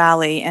the big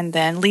rally and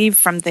then leave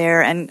from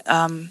there. And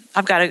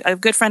I've got a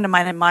good friend of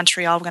mine in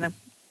Montreal. We're going to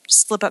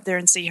slip up there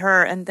and see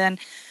her, and then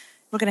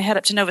we're going to head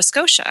up to Nova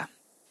Scotia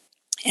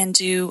and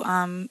do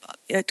kind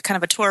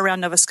of a tour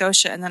around Nova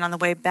Scotia. And then on the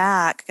way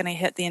back, going to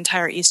hit the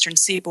entire eastern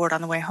seaboard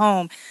on the way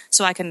home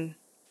so I can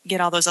get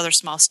all those other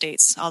small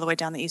states all the way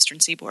down the eastern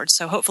seaboard.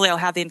 So hopefully I'll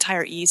have the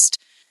entire east,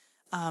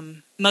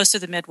 most of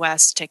the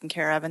Midwest taken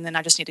care of, and then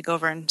I just need to go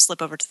over and slip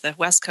over to the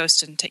West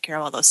Coast and take care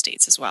of all those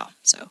states as well.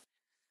 So,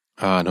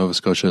 Nova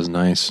Scotia is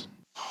nice.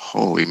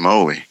 Holy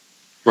moly!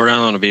 Rhode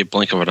Island will be a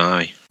blink of an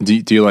eye.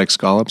 Do you like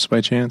scallops by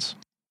chance?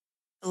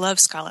 I love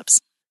scallops.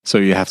 So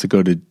you have to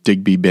go to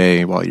Digby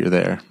Bay while you're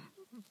there.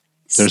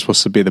 They're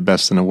supposed to be the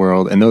best in the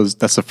world, and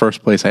that's the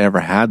first place I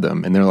ever had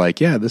them. And they're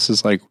like, yeah, this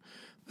is like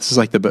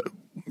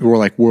we're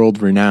like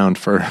world renowned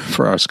for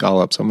our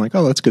scallops. I'm like,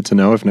 oh, that's good to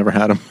know. I've never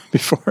had them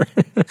before.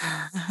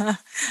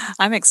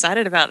 I'm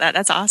excited about that.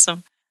 That's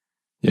awesome.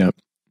 Yep.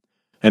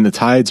 And the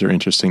tides are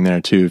interesting there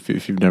too.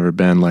 If you've never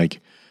been, like,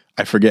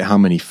 I forget how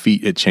many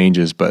feet it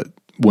changes, but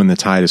when the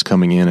tide is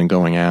coming in and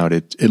going out,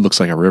 it looks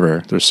like a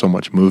river. There's so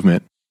much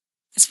movement.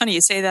 It's funny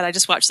you say that. I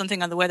just watched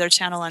something on the Weather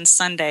Channel on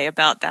Sunday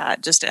about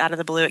that. Just out of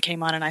the blue, it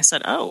came on, and I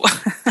said, oh,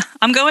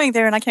 I'm going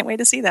there, and I can't wait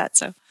to see that.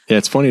 So yeah,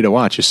 it's funny to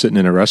watch. You're sitting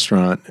in a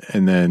restaurant,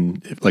 and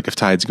then if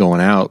tide's going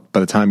out,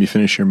 by the time you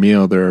finish your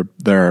meal, there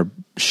are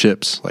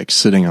ships like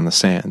sitting on the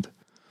sand.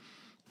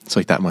 It's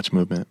like that much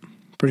movement.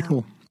 Pretty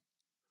cool.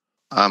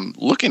 I'm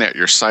looking at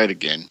your site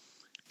again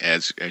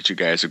as you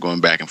guys are going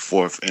back and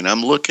forth, and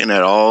I'm looking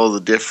at all the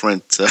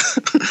different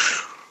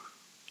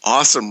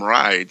awesome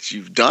rides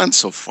you've done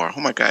so far.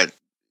 Oh my God.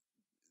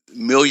 $1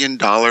 Million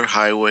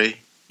Highway,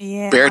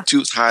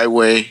 Beartooth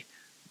Highway,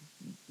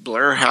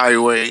 Blair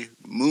Highway,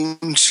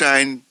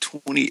 Moonshine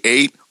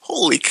 28.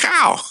 Holy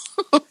cow.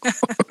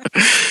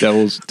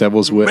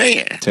 Devil's Whip,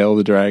 Man. Tail of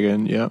the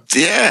Dragon, yeah.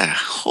 Yeah,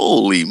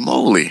 holy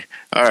moly.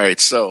 All right,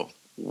 so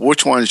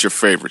which one is your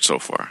favorite so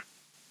far?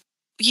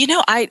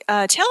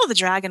 Tail of the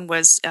Dragon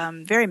was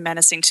very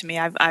menacing to me.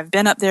 I've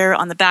been up there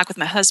on the back with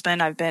my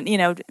husband. I've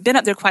been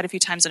up there quite a few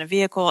times in a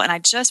vehicle, and I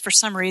just, for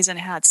some reason,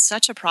 had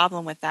such a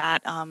problem with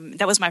that.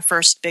 That was my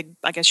first big,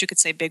 I guess you could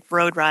say, big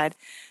road ride,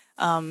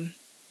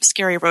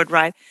 scary road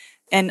ride.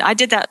 And I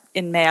did that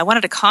in May. I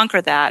wanted to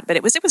conquer that, but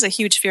it was a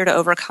huge fear to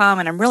overcome,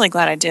 and I'm really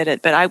glad I did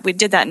it. But we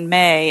did that in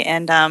May,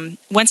 and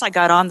once I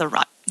got on the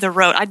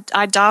road,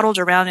 I dawdled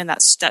around in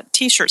that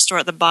T-shirt store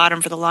at the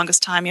bottom for the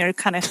longest time,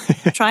 kind of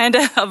trying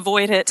to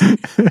avoid it.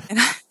 And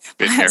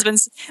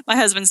my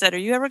husband said, "Are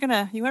you ever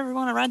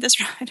want to ride this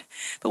ride?"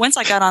 But once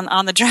I got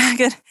on the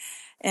Dragon,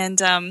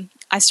 and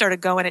I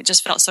started going, it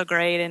just felt so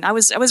great. And I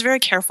was very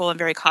careful and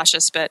very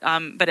cautious, but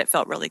it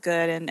felt really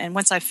good. And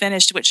once I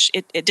finished, which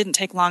it didn't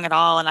take long at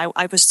all, and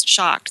I was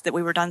shocked that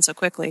we were done so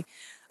quickly.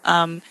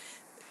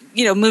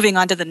 Moving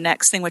on to the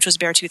next thing, which was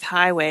Beartooth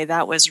Highway,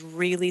 that was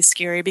really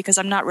scary because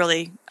I'm not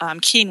really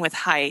keen with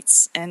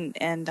heights. And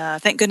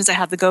thank goodness I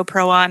have the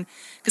GoPro on,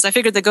 because I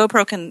figured the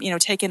GoPro can,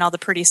 take in all the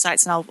pretty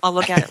sights, and I'll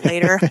look at it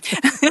later.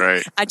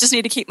 Right. I just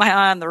need to keep my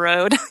eye on the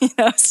road,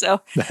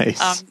 So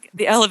nice.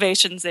 The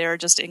elevations there are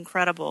just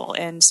incredible.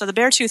 And so the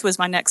Beartooth was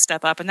my next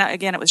step up, and that,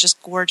 again, it was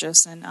just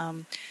gorgeous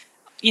and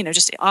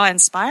just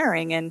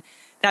awe-inspiring. And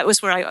that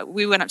was where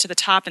we went up to the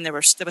top, and there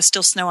was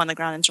still snow on the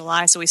ground in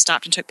July, so we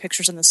stopped and took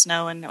pictures in the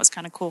snow, and that was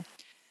kind of cool.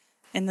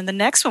 And then the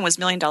next one was $1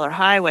 Million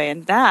Highway,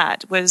 and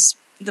that was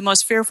the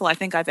most fearful I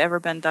think I've ever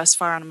been thus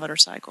far on a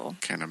motorcycle.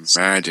 Can't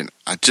imagine.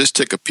 I just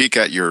took a peek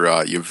at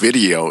your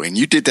video, and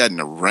you did that in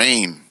the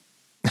rain.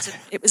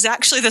 It was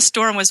actually, the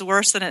storm was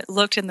worse than it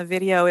looked in the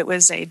video. It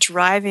was a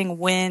driving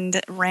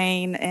wind,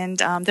 rain, and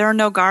there are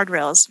no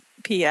guardrails.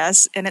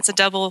 P.S. And it's a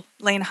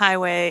double-lane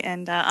highway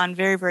and on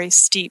very, very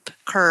steep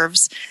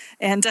curves.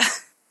 And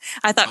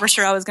I thought for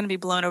sure I was going to be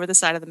blown over the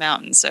side of the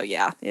mountain. So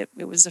yeah, it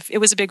was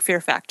a big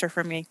fear factor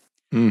for me.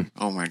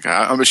 Oh my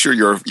God! I'm sure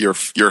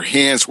your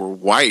hands were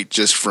white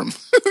just from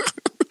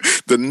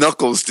the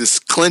knuckles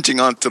just clenching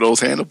onto those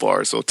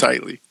handlebars so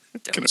tightly.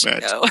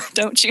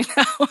 Don't you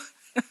know?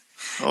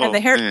 And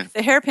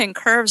the hairpin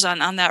curves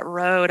on that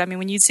road. I mean,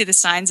 when you'd see the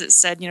signs that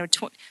said,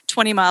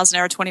 20 miles an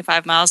hour,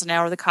 25 miles an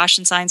hour, the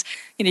caution signs,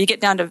 you get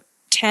down to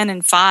 10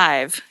 and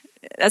 5.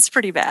 That's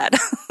pretty bad.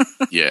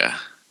 Yeah.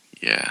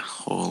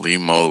 Holy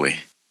moly.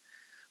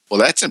 Well,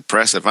 that's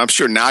impressive. I'm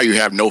sure now you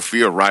have no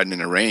fear of riding in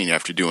the rain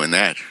after doing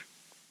that.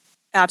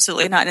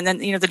 Absolutely not. And then,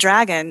 the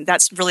Dragon,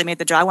 that's really made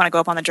the drive. I want to go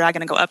up on the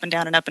Dragon and go up and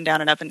down and up and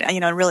down and up and down,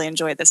 and really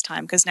enjoy it this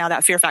time, because now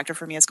that fear factor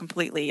for me has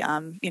completely,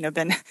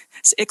 been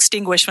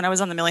extinguished when I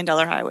was on the $1 Million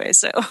Highway.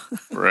 So.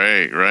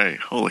 Right.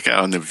 Holy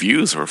cow. And the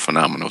views were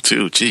phenomenal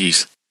too.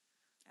 Jeez.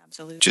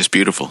 Absolutely. Just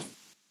beautiful.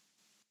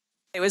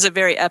 It was a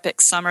very epic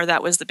summer.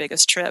 That was the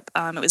biggest trip.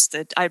 It was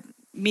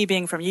me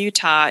being from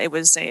Utah, it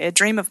was a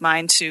dream of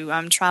mine to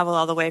travel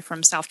all the way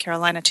from South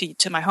Carolina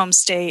to my home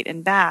state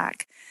and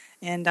back.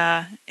 And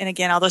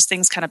again, all those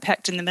things kind of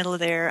pecked in the middle of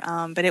there.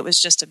 But it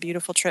was just a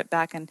beautiful trip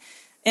back, and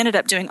ended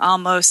up doing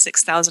almost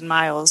 6,000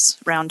 miles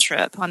round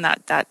trip on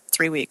that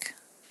 3-week,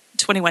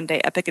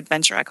 21-day epic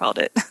adventure, I called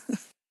it.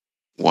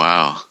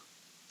 Wow.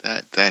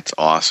 That's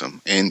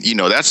awesome. And,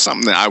 that's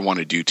something that I want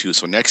to do too.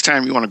 So next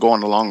time you want to go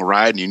on a long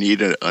ride and you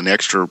need an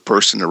extra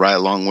person to ride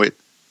along with,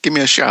 give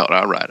me a shout.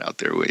 I'll ride out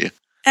there with you.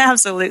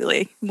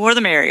 Absolutely. More the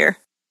merrier.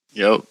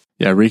 Yep.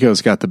 Yeah,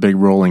 Rico's got the big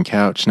rolling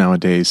couch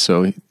nowadays,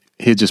 so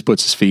he just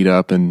puts his feet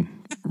up and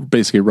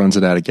basically runs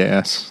it out of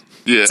gas.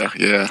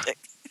 Yeah.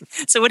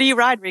 So what do you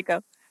ride,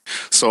 Rico?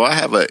 So I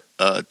have a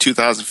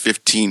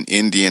 2015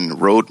 Indian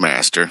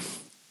Roadmaster.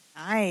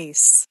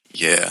 Nice.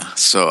 Yeah.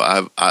 So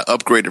I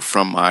upgraded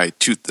from my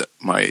 2000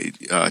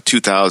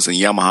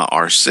 Yamaha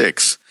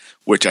R6,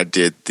 which I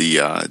did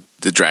the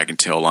Dragon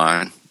Tail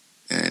line,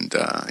 and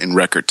in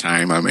record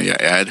time, I may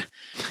add.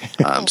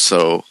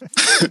 So,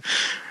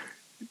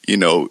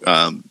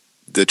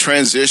 the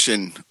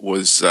transition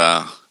was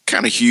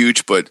kind of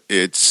huge, but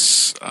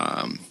it's,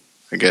 I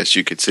guess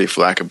you could say,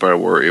 for lack of a better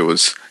word, it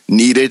was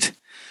needed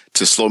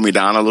to slow me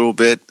down a little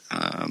bit.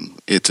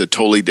 It's a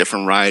totally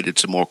different ride.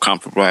 It's a more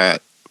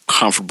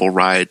comfortable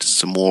ride.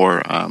 It's a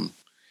more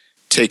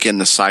take in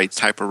the sight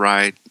type of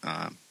ride.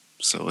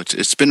 So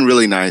it's been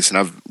really nice, and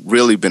I've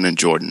really been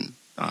enjoying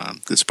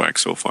this bike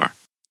so far.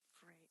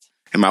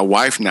 And my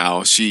wife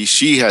now,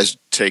 she has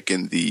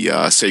taken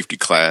the safety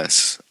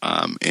class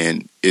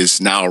and is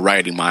now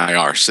riding my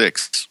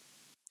R6.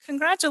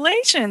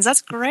 Congratulations.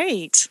 That's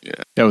great. Yeah,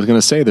 I was going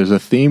to say there's a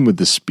theme with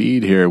the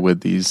speed here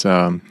with these,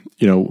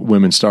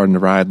 women starting to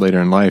ride later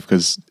in life,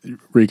 because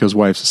Rico's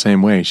wife's the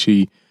same way.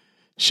 She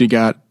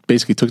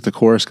basically took the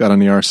course, got on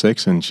the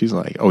R6, and she's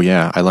like, oh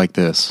yeah, I like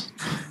this.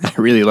 I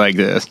really like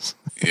this.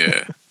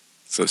 Yeah.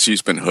 So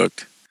she's been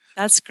hooked.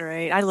 That's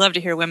great. I love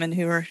to hear women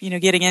who are,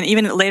 getting in.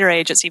 Even at later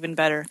age, it's even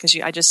better, because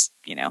you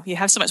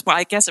have so much more,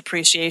 I guess,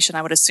 appreciation,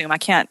 I would assume. I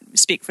can't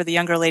speak for the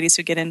younger ladies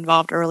who get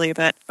involved early,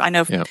 but I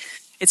know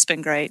It's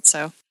been great.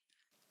 So,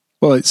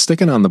 well,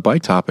 sticking on the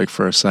bike topic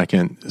for a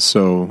second.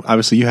 So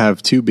obviously you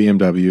have 2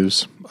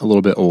 BMWs, a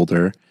little bit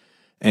older.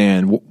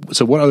 And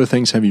so what other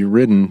things have you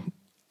ridden?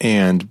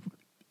 And,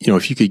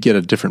 if you could get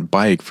a different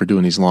bike for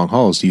doing these long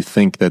hauls, do you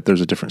think that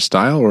there's a different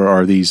style, or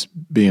are these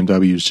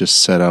BMWs just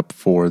set up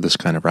for this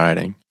kind of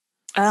riding?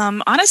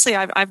 Honestly,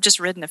 I've just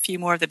ridden a few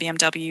more of the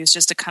BMWs,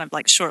 just to kind of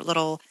like short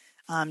little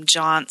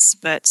jaunts.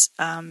 But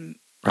right.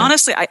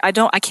 Honestly,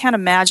 I can't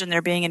imagine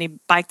there being any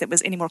bike that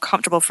was any more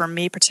comfortable for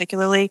me,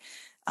 particularly.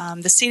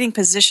 The seating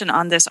position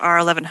on this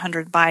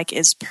R1100 bike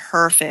is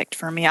perfect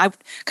for me. I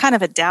kind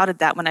of had doubted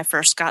that when I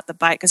first got the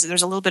bike, because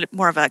there's a little bit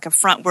more of a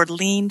frontward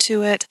lean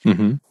to it.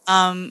 Mm-hmm.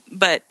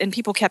 And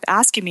people kept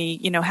asking me,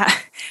 how,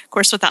 of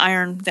course, with the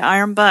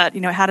iron butt,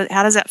 how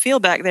does that feel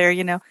back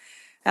there,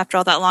 after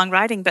all that long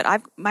riding?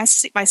 But my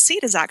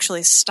seat is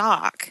actually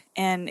stock,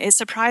 and it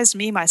surprised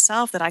me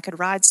myself that I could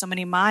ride so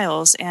many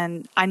miles,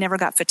 and I never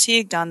got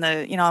fatigued on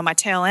on my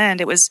tail end.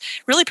 It was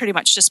really pretty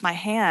much just my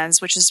hands,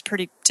 which is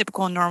pretty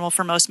typical and normal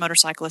for most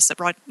motorcyclists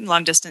that ride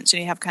long distance, and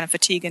you have kind of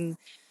fatigue in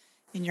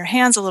your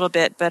hands a little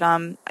bit. But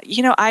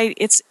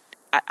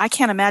I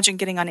can't imagine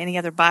getting on any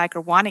other bike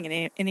or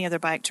wanting any other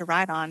bike to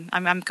ride on.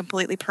 I'm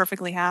completely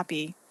perfectly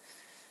happy.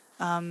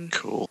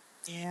 Cool.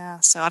 Yeah,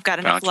 so I've got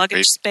enough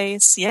luggage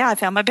space. Yeah, I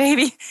found my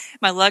baby.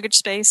 My luggage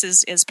space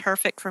is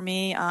perfect for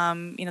me.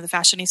 The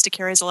Fashionista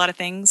carries a lot of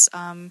things.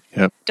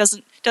 Yep.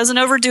 Doesn't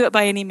overdo it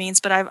by any means,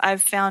 but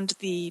I've found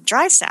the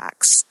dry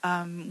sacks,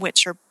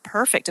 which are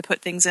perfect to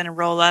put things in and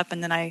roll up,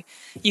 and then I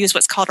use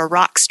what's called a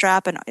rock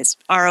strap, and it's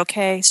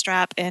ROK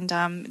strap, and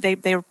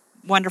they're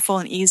wonderful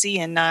and easy,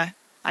 and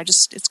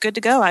it's good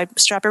to go. I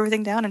strap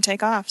everything down and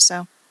take off.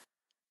 So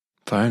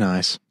very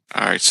nice.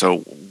 All right, so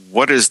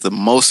what is the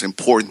most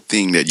important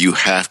thing that you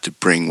have to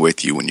bring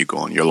with you when you go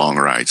on your long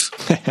rides?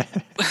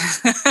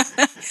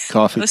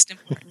 Coffee. Most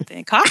important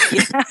thing. Coffee.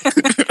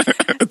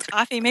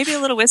 Coffee, maybe a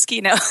little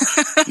whiskey. No.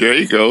 There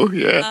you go,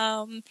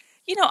 yeah.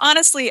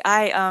 Honestly,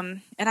 I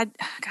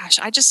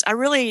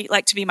really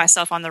like to be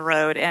myself on the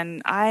road,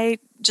 and I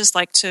just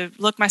like to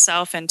look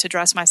myself and to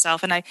dress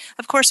myself. And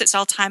of course, it's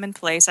all time and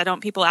place.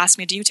 People ask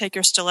me, do you take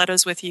your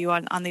stilettos with you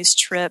on these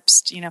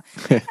trips?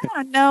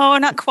 No,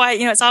 not quite.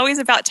 It's always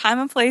about time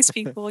and place,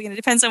 people. It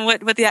depends on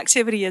what the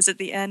activity is at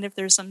the end, if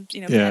there's some,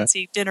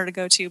 fancy dinner to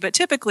go to. But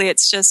typically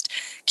it's just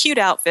cute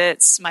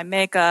outfits, my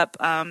makeup,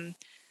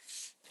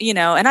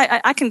 and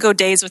I can go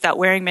days without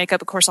wearing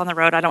makeup. Of course, on the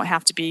road, I don't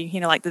have to be,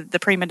 like the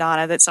prima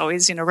donna that's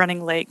always,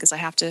 running late because I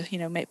have to,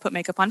 put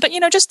makeup on. But,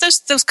 just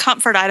those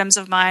comfort items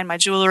of mine, my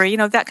jewelry,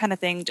 that kind of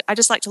thing. I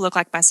just like to look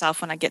like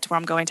myself when I get to where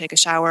I'm going, take a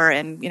shower,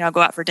 and,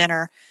 go out for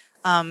dinner.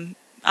 I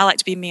like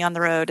to be me on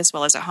the road as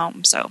well as at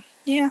home. So,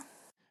 yeah.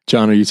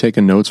 John, are you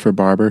taking notes for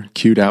Barber?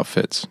 Cute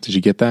outfits. Did you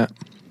get that?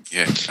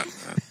 Yeah.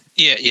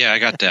 Yeah, I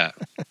got that.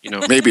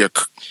 Maybe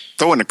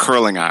throw in a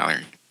curling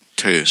iron,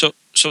 too. So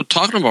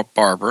talking about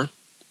Barber,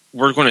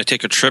 we're going to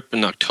take a trip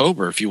in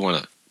October if you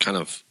want to kind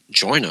of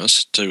join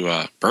us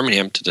to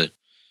Birmingham to the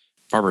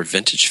Barber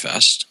Vintage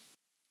Fest.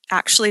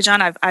 Actually,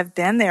 John, I've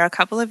been there a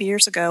couple of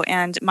years ago,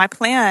 and my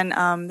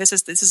plan, this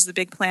is the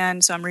big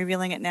plan, so I'm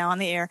revealing it now on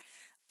the air.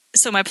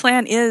 So my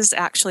plan is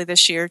actually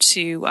this year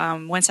to,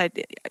 once I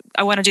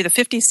want to do the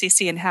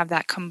 50cc and have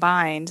that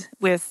combined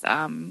with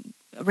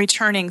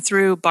returning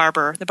through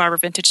the Barber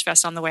Vintage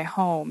Fest on the way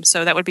home.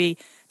 So that would be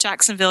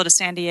Jacksonville to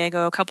San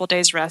Diego, a couple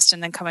days rest,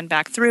 and then coming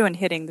back through and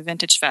hitting the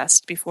Vintage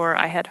Fest before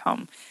I head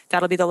home.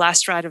 That'll be the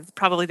last ride of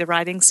probably the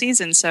riding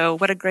season, so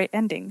what a great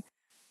ending.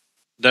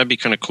 That'd be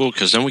kind of cool,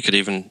 because then we could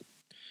even,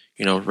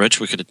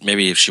 Rich, we could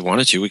maybe, if she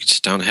wanted to, we could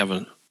sit down and have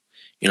a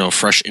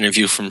fresh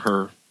interview from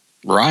her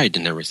ride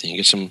and everything,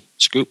 get some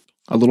scoop.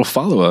 A little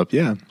follow-up,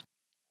 yeah.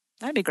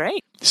 That'd be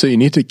great. So you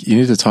need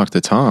to talk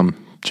to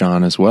Tom,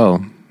 John, as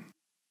well.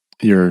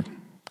 Your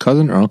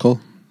cousin or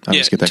uncle? I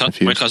always get that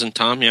confused. My cousin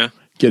Tom, yeah.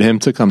 Get him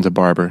to come to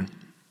Barber.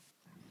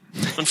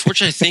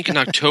 Unfortunately, I think in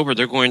October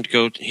they're going to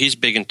go. He's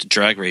big into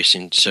drag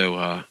racing,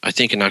 so I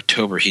think in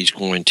October he's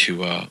going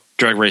to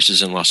drag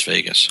races in Las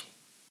Vegas.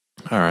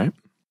 All right.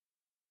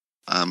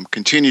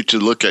 Continue to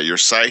look at your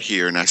site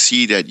here, and I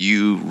see that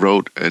you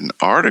wrote an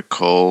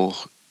article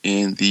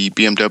in the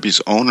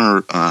BMW's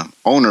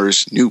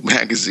owner's new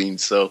magazine.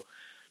 So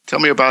tell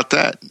me about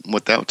that,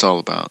 what that's all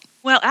about.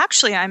 Well,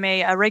 actually, I'm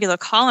a regular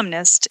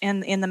columnist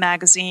in the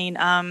magazine.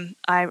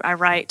 I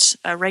write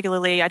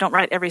regularly. I don't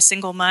write every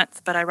single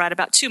month, but I write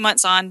about 2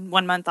 months on,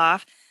 1 month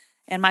off.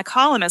 And my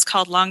column is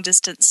called Long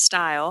Distance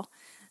Style.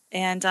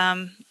 And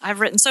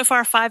I've written so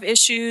far 5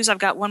 issues. I've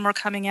got one more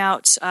coming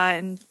out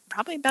in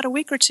probably about a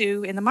week or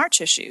two in the March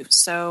issue.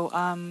 So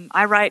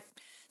I write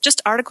just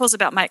articles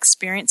about my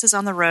experiences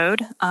on the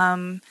road.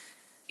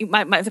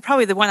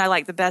 Probably the one I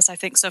like the best, I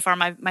think, so far,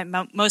 my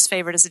most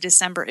favorite is the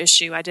December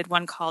issue. I did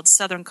one called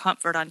Southern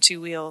Comfort on 2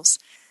 Wheels.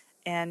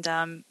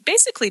 And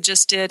basically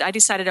I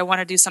decided I want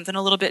to do something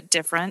a little bit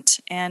different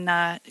and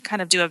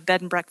kind of do a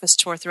bed and breakfast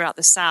tour throughout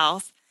the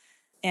South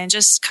and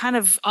just kind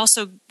of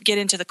also get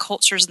into the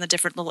cultures in the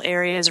different little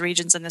areas,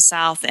 regions in the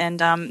South. And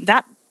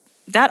that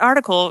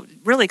article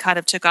really kind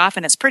of took off,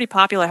 and it's pretty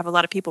popular. I have a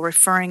lot of people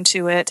referring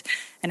to it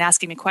and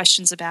asking me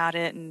questions about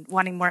it and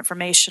wanting more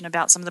information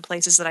about some of the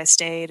places that I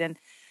stayed. And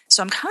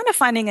so I'm kind of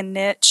finding a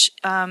niche,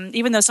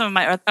 even though some of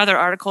my other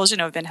articles,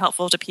 have been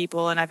helpful to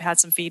people and I've had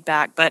some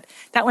feedback, but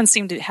that one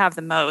seemed to have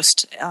the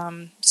most.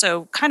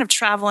 So kind of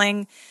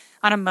traveling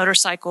on a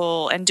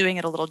motorcycle and doing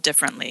it a little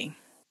differently.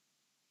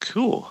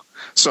 Cool.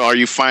 So are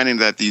you finding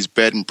that these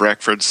bed and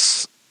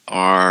breakfasts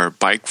are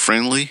bike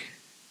friendly?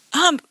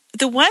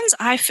 The ones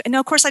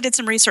of course I did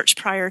some research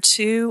prior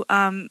to,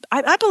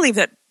 I believe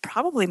that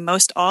probably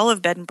most all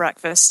of bed and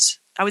breakfasts,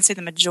 I would say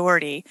the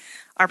majority,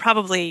 are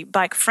probably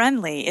bike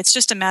friendly. It's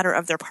just a matter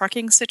of their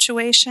parking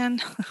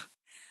situation,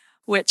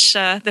 which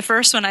the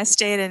first one I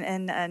stayed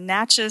in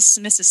Natchez,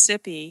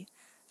 Mississippi,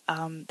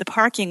 the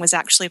parking was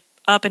actually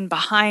up and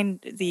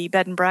behind the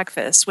bed and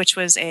breakfast, which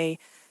was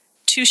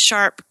 2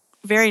 sharp,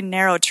 very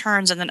narrow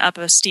turns and then up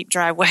a steep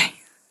driveway.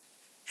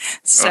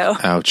 So,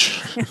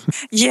 ouch.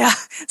 Yeah.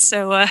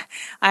 So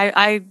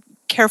I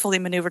carefully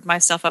maneuvered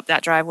myself up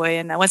that driveway,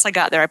 and once I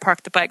got there, I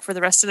parked the bike for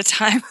the rest of the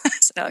time.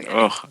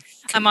 So,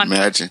 I'm on.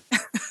 Imagine.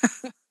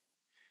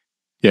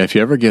 Yeah, if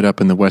you ever get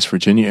up in the West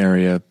Virginia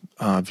area,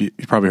 you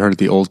probably heard of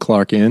the Old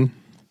Clark Inn.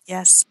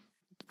 Yes.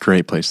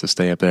 Great place to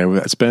stay up there. I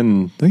think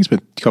it's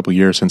been a couple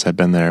years since I've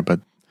been there, but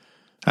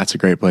that's a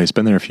great place.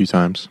 Been there a few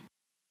times.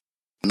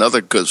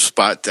 Another good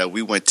spot that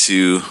we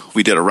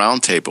did a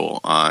round table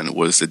on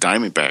was the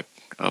Diamondback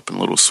up in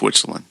Little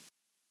Switzerland.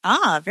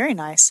 Ah, very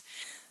nice.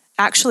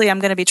 Actually, I'm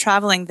going to be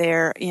traveling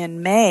there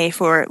in May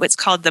for what's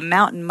called the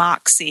Mountain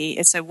Moxie.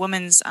 It's a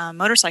women's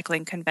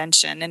motorcycling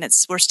convention, and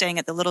we're staying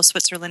at the Little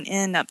Switzerland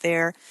Inn up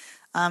there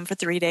for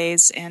 3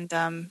 days, and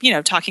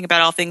talking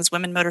about all things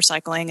women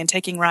motorcycling and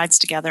taking rides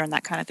together and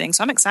that kind of thing.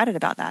 So I'm excited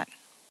about that.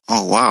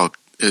 Oh wow!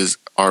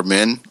 Are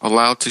men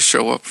allowed to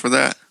show up for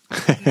that?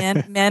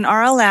 Men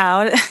are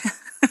allowed.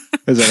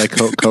 Is that a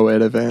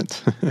co-ed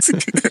event?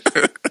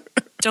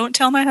 Don't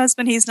tell my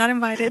husband; he's not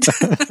invited.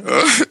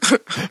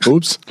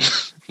 Oops.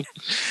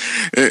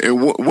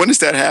 When is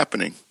that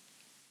happening?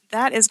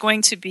 That is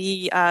going to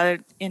be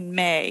in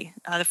May.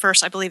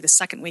 The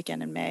second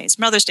weekend in May. It's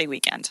Mother's Day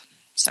weekend.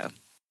 So.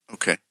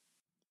 Okay.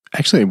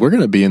 Actually, we're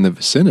going to be in the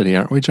vicinity,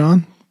 aren't we,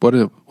 John?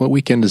 What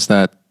weekend is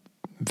that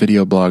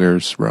Video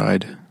Bloggers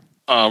ride?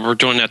 We're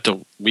doing that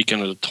the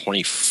weekend of the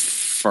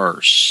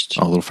 21st.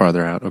 Oh, a little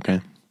farther out.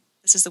 Okay.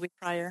 This is the week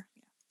prior.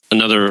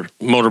 Another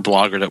motor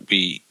blogger that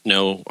we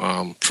know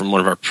from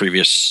one of our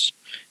previous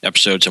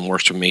episodes and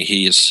works with me.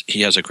 He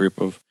has a group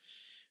of,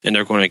 and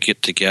they're going to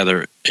get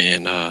together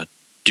and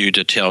do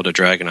the Tail of the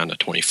Dragon on the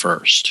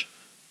 21st.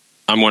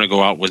 I'm going to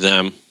go out with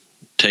them,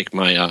 take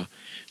my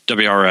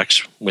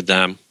WRX with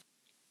them,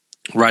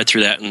 ride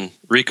through that, and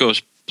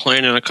Rico's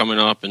planning on coming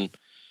up,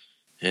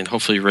 and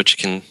hopefully Rich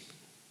can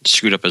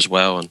scoot up as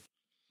well. And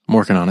I'm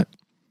working on it.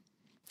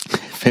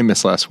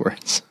 Famous last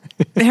words.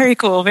 Very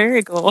cool.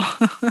 Very cool.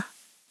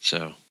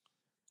 So,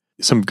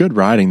 some good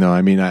riding though.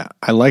 I mean, I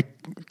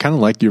kind of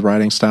like your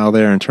riding style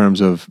there in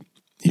terms of,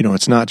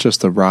 it's not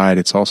just the ride;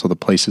 it's also the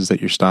places that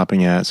you're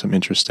stopping at. Some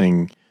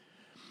interesting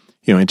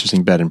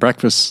bed and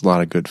breakfasts, a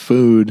lot of good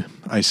food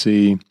I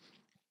see.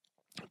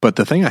 But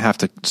the thing I have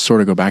to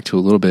sort of go back to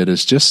a little bit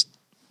is just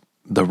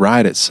the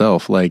ride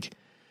itself. Like,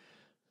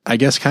 I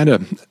guess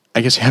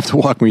you have to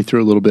walk me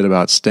through a little bit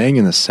about staying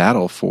in the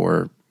saddle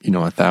for,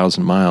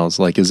 1,000 miles.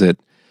 Like, is it,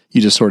 you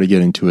just sort of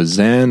get into a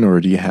zen, or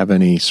do you have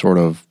any sort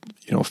of,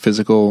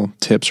 physical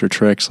tips or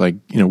tricks? Like,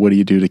 what do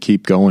you do to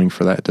keep going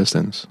for that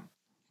distance?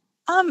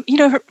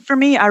 For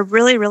me, I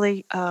really,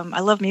 really,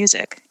 I love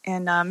music,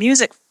 and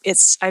music.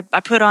 I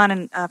put on,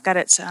 and I've got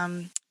it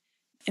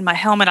in my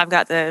helmet. I've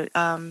got the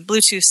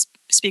Bluetooth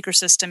speaker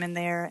system in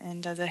there,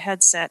 and the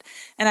headset,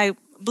 and I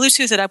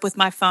Bluetooth it up with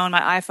my phone, my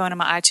iPhone, and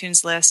my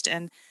iTunes list,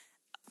 and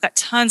I've got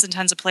tons and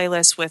tons of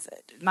playlists with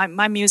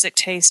my music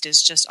taste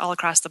is just all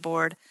across the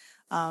board.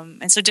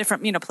 And so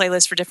different,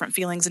 playlists for different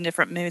feelings and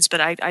different moods, but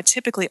I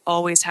typically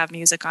always have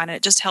music on it.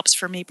 It just helps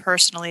for me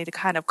personally to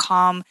kind of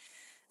calm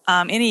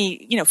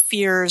any,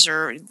 fears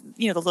or,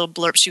 the little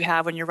blurps you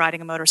have when you're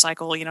riding a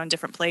motorcycle, in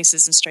different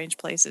places and strange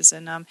places.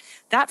 And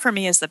that for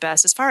me is the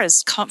best. As far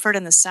as comfort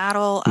in the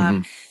saddle,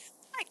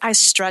 I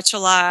stretch a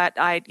lot.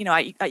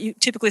 You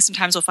typically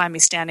sometimes will find me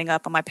standing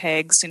up on my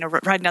pegs,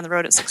 riding down the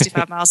road at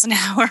 65 miles an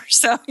hour.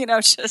 So,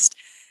 just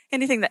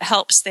anything that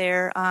helps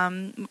there.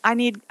 I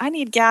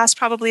need gas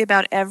probably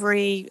about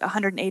every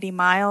 180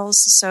 miles.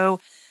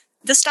 So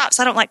the stops,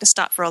 I don't like to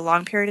stop for a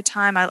long period of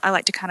time. I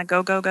like to kind of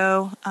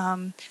go.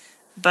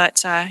 But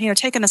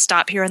taking a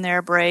stop here and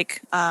there,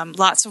 break,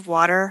 lots of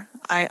water.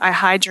 I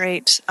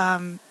hydrate.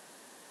 I've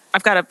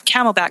got a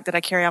Camelback that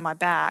I carry on my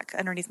back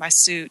underneath my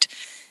suit,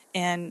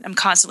 and I'm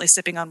constantly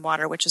sipping on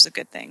water, which is a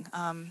good thing.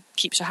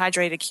 Keeps you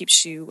hydrated,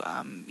 keeps you,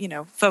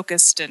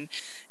 focused and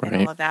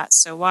all of that.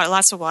 So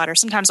lots of water.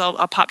 Sometimes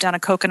I'll pop down a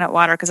coconut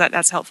water because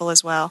that's helpful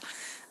as well.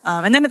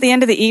 And then at the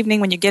end of the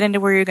evening, when you get into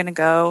where you're going to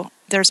go,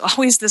 there's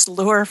always this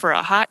lure for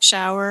a hot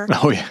shower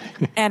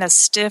and a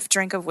stiff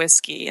drink of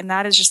whiskey. And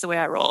that is just the way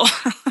I roll.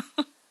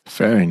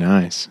 Very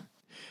nice.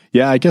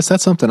 Yeah, I guess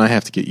that's something I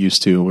have to get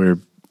used to, where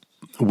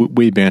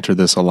we banter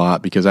this a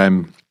lot because I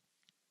don't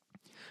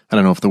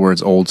know if the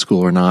word's old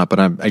school or not, but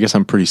I guess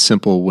I'm pretty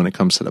simple when it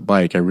comes to the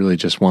bike. I really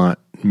just want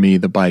me,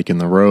 the bike,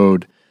 and the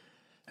road.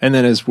 And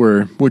then as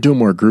we're doing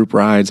more group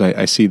rides,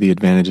 I see the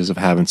advantages of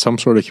having some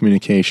sort of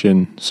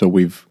communication. So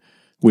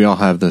we all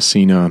have the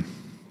Sena,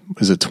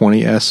 is it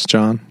 20S,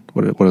 John?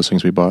 What are those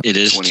things we bought? It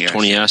is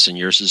 20S, and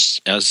yours is,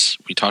 as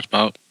we talked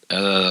about,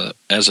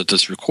 as of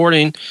this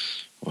recording,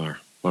 or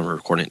when we're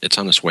recording, it's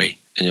on its way,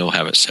 and you'll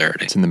have it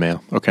Saturday. It's in the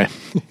mail. Okay.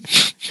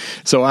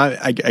 So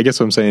I guess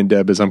what I'm saying,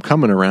 Deb, is I'm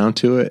coming around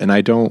to it, and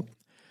I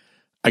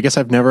guess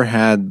I've never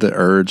had the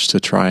urge to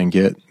try and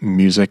get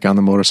music on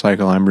the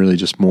motorcycle. I'm really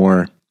just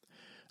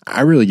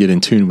I really get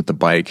in tune with the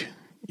bike.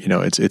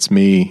 It's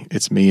me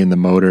and the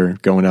motor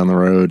going down the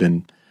road,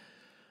 and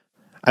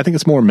I think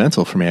it's more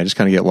mental for me. I just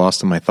kind of get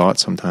lost in my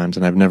thoughts sometimes,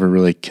 and I've never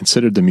really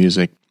considered the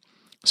music.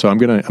 So I'm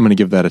gonna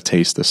give that a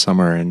taste this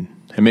summer, and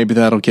maybe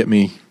that'll get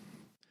me,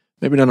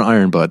 maybe not an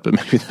iron butt, but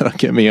maybe that'll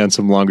get me on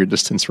some longer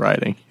distance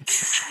riding.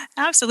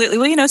 Absolutely.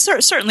 Well,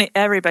 certainly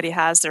everybody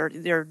has their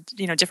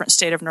different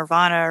state of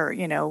nirvana,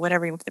 or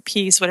whatever, the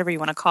peace, whatever you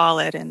want to call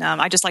it. And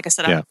I just, like I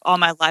said, all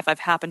my life I've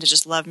happened to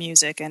just love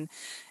music, and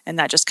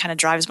that just kind of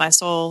drives my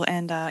soul.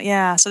 And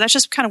so that's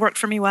just kind of worked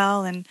for me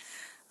well. And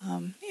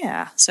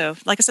so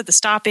like I said, the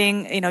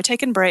stopping,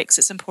 taking breaks,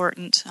 it's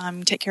important.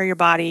 Take care of your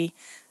body.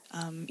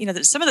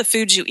 Some of the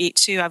foods you eat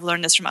too, I've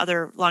learned this from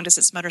other long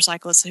distance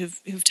motorcyclists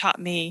who've taught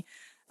me.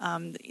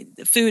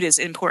 The food is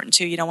important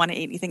too. You don't want to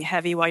eat anything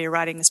heavy while you're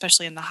riding,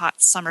 especially in the hot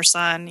summer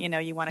sun.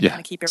 You want to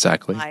kind of keep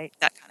everything light,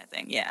 that kind of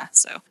thing. Yeah.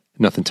 So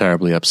nothing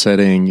terribly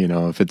upsetting.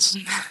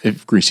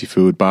 If greasy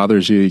food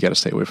bothers you, you got to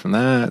stay away from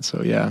that.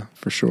 So yeah,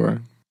 for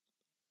sure.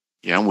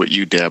 Yeah, I'm with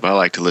you, Deb. I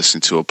like to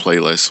listen to a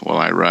playlist while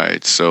I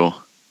ride. So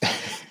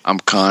I'm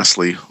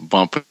constantly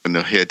bumping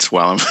the hits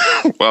while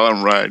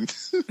I'm riding.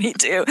 Me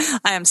too.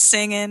 I am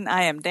singing.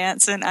 I am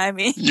dancing. I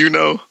mean,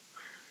 Yep.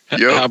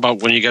 How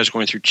about when you guys were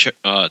going through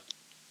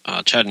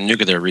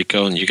Chattanooga there,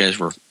 Rico, and you guys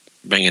were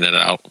banging it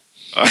out?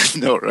 I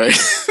know, right?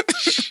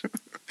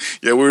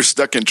 Yeah, we were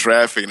stuck in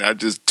traffic, and I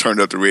just turned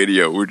up the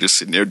radio. We were just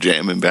sitting there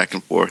jamming back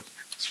and forth.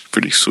 It's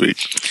pretty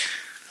sweet.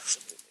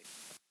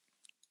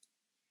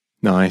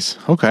 Nice.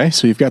 Okay,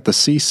 so you've got the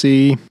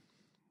CC.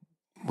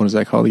 What is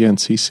that called again?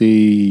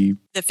 CC.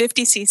 The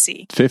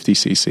 50cc.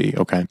 50cc.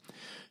 Okay,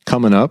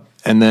 coming up,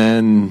 and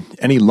then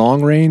any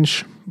long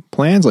range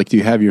plans? Like, do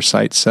you have your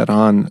sights set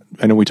on?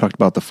 I know we talked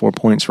about the 4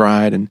 Points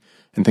ride and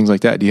things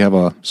like that. Do you have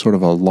a sort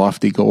of a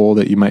lofty goal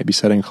that you might be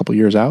setting a couple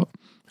years out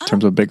in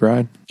terms of a big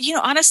ride?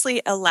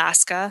 Honestly,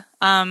 Alaska.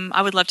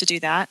 I would love to do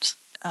that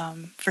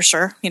for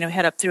sure.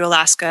 Head up through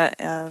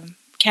Alaska,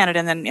 Canada,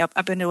 and then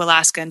up into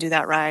Alaska and do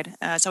that ride.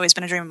 It's always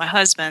been a dream of my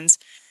husband's.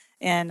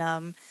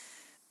 And,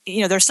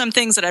 there's some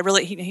things that I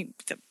really,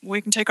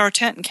 we can take our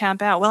tent and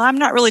camp out. Well, I'm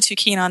not really too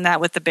keen on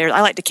that with the bears.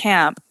 I like to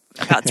camp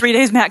about 3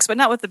 days max, but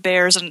not with the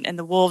bears and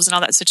the wolves and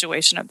all that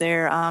situation up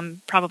there.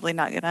 Probably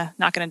not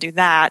gonna do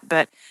that.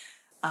 But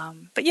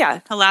yeah,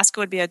 Alaska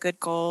would be a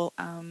good goal.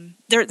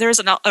 There's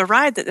a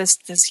ride that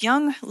this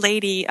young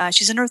lady,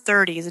 she's in her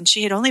 30s, and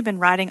she had only been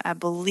riding, I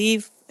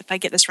believe, if I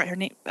get this right, her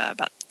name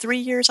about 3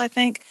 years, I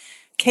think.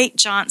 Kate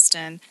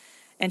Johnston,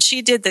 and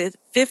she did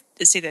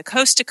the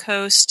coast to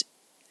coast.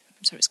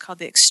 So it's called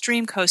the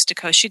Extreme Coast to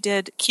Coast. She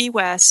did Key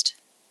West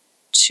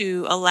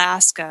to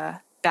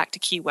Alaska, back to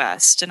Key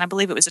West, and I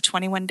believe it was a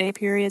 21-day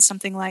period,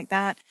 something like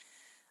that.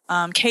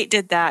 Kate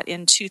did that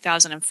in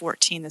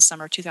 2014, the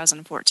summer of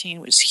 2014. It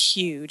was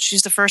huge.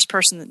 She's the first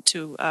person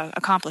to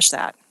accomplish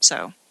that.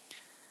 So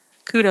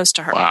kudos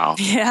to her. Wow.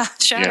 Yeah.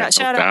 Shout out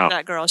to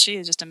that girl. She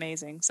is just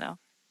amazing. So.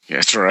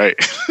 That's right.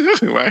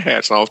 My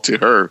hat's off to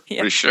her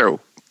for sure.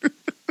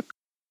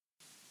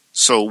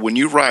 So when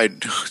you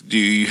ride, do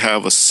you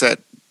have a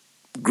set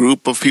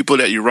group of people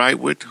that you ride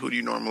with? Who do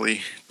you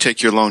normally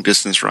take your long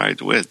distance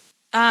rides with?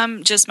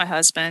 Just my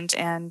husband,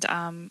 and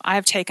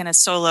I've taken a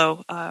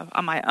solo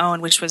on my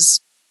own, which was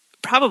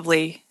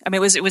probably, it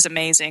was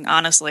amazing,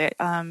 honestly.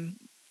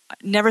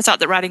 Never thought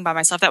that riding by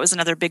myself, that was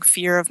another big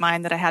fear of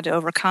mine that I had to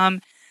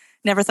overcome.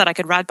 Never thought I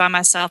could ride by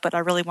myself, but I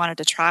really wanted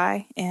to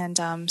try. And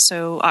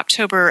so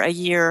October a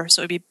year,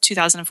 so it would be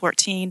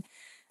 2014,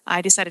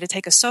 I decided to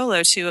take a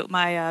solo to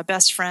my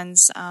best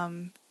friend's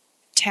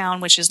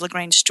town, which is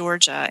LaGrange,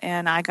 Georgia.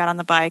 And I got on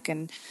the bike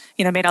and,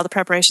 made all the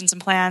preparations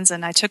and plans,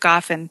 and I took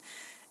off and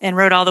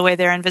rode all the way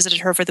there and visited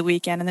her for the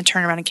weekend, and then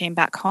turned around and came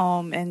back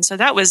home. And so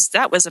that was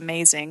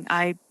amazing.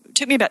 It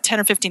took me about 10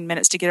 or 15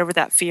 minutes to get over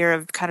that fear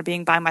of kind of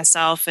being by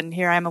myself, and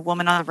here I am, a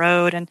woman on the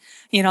road, and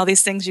all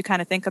these things you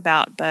kind of think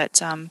about.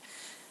 But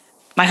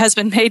my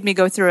husband made me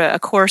go through a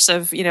course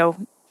of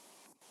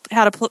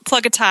how to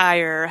plug a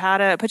tire, how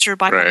to put your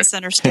bike on the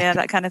center stand,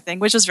 that kind of thing,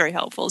 which was very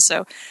helpful.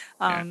 So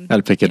how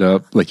to pick it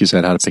up, like you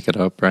said, how to pick it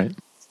up, right?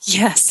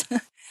 Yes.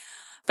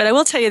 But I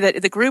will tell you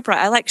that the group ride,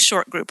 I like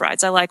short group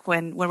rides. I like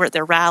when we're at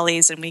their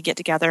rallies and we get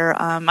together.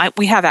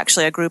 We have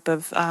actually a group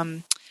of,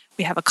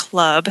 we have a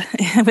club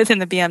within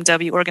the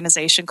BMW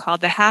organization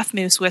called the Half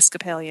Moose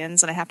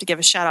Wiscapalians, and I have to give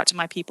a shout out to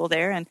my people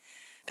there. And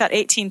about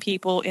 18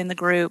 people in the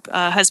group,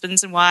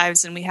 husbands and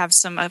wives, and we have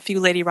a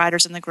few lady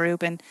riders in the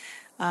group, and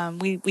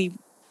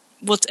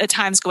we'll at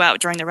times go out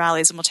during the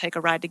rallies and we'll take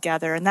a ride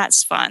together, and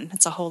that's fun.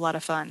 It's a whole lot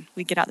of fun.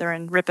 We get out there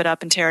and rip it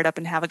up and tear it up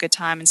and have a good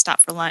time and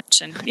stop for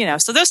lunch. And,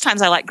 so those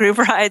times I like group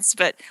rides,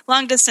 but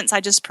long distance, I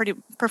just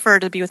prefer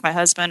to be with my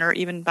husband or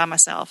even by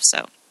myself.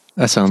 So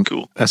that sounds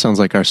cool. That sounds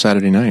like our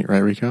Saturday night, right,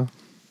 Rico?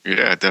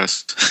 Yeah, it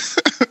does.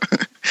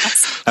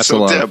 That's a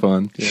lot of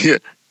fun. Yeah.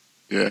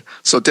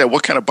 So, Deb,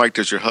 what kind of bike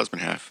does your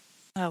husband have?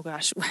 Oh,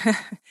 gosh.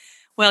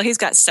 Well, he's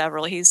got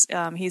several. He's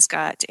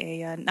got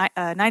a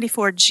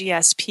 94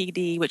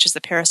 GSPD, which is the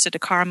Paris to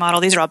Dakar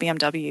model. These are all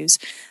BMWs.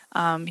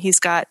 He's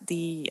got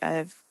the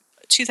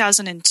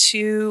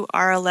 2002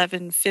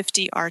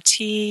 R1150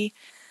 RT.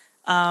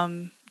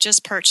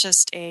 Just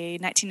purchased a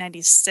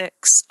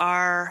 1996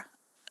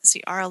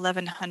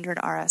 R1100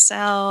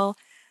 RSL.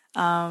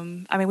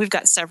 We've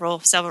got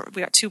several.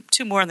 We got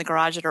two more in the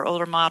garage that are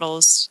older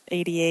models.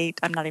 88.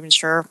 I'm not even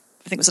sure.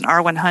 I think it was an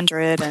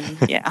R100,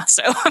 and yeah.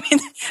 So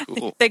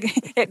cool.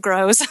 It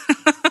grows. So,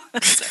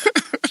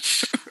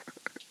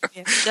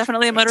 yeah,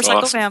 definitely a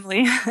motorcycle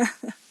family.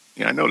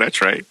 Yeah, I know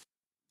that's right.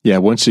 Yeah,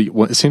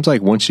 it seems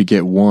like once you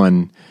get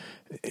one,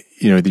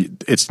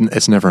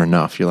 it's never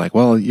enough. You're like,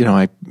 well,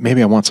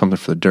 maybe I want something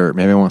for the dirt,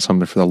 maybe I want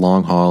something for the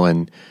long haul,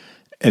 and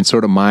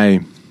sort of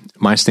my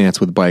stance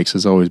with bikes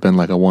has always been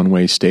like a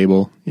one-way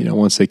stable.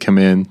 Once they come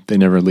in, they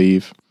never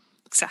leave.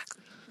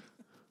 Exactly.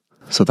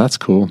 So that's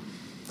cool.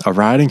 A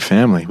riding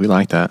family. We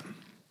like that.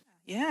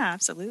 Yeah,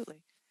 absolutely.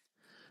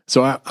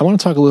 So I want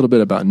to talk a little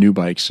bit about new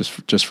bikes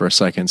just for a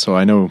second. So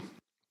I know,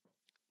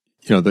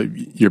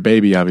 your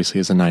baby obviously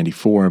is a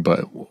 94,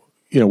 but,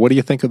 what do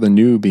you think of the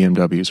new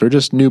BMWs or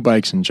just new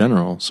bikes in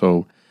general?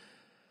 So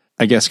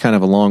I guess kind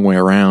of a long way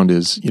around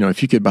is,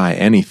 if you could buy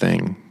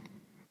anything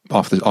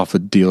off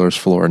the dealer's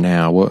floor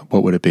now, what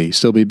would it be?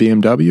 Still be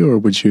BMW, or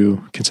would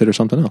you consider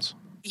something else?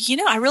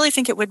 I really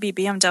think it would be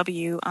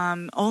BMW,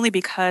 only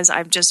because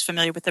I'm just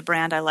familiar with the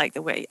brand. I like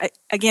the way,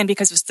 again,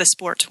 because it's the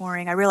sport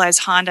touring. I realize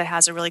Honda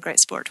has a really great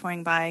sport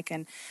touring bike,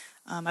 and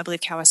I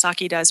believe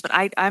Kawasaki does, but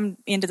I'm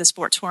into the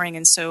sport touring,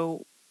 and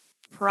so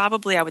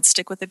probably I would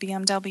stick with the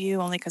BMW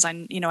only because I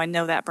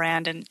know that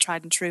brand and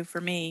tried and true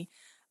for me.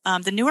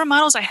 The newer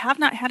models, I have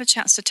not had a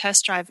chance to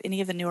test drive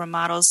any of the newer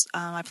models.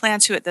 I plan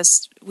to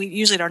we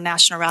usually at our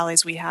national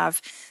rallies we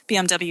have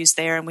BMWs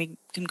there, and we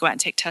can go out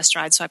and take test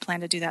rides. So I plan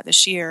to do that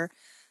this year.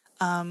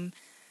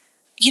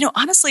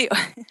 Honestly,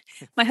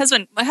 my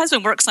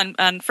husband works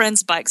on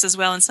friends' bikes as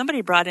well, and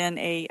somebody brought in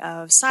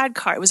a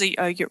sidecar. It was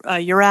a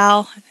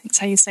Ural, I think that's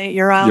how you say it,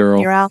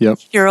 Ural, yep.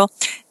 Ural,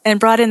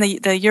 and brought in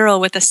the Ural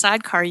with the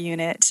sidecar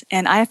unit,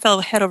 and I fell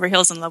head over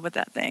heels in love with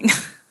that thing.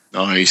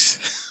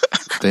 Nice.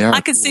 They are.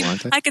 I could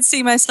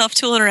see myself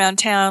tooling around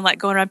town, like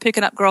going around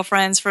picking up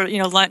girlfriends for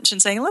lunch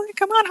and saying, "Look,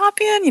 come on,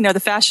 hop in." The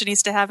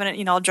fashionista having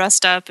it, all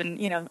dressed up, and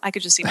I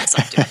could just see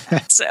myself doing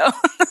that. So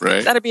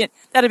right. that'd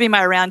be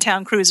my around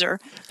town cruiser.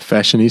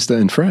 Fashionista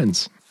and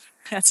friends.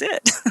 That's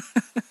it.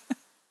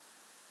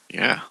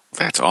 Yeah,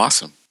 that's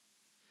awesome.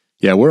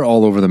 Yeah, we're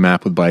all over the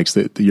map with bikes.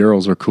 The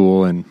Urals are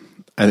cool, and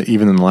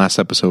even in the last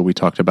episode, we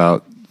talked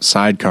about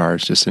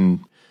sidecars, just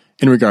in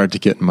regard to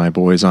getting my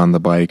boys on the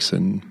bikes,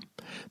 and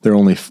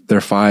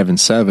they're 5 and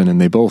 7, and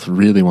they both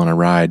really want to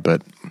ride,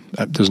 but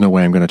there's no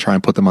way I'm going to try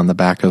and put them on the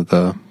back of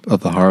the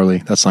Harley.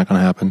 That's not going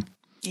to happen.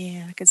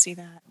 Yeah, I could see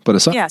that. But a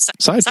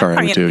sidecar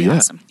I would do. Yeah,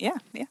 awesome. Yeah.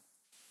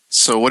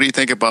 So, what do you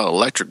think about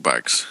electric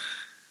bikes?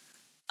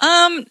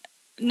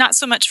 Not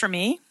so much for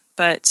me,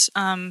 but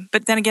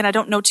then again, I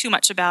don't know too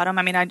much about them.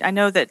 I mean, I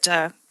know that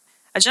a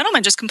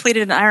gentleman just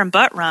completed an iron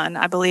butt run,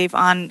 I believe,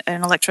 on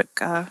an electric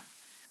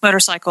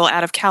motorcycle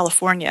out of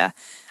California.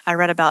 I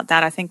read about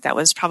that. I think that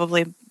was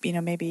probably,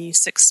 maybe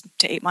 6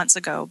 to 8 months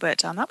ago, but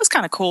that was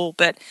kind of cool.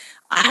 But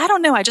I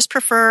don't know. I just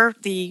prefer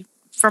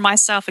for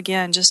myself,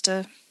 again, just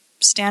a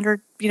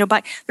standard,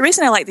 bike. The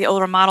reason I like the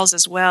older models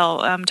as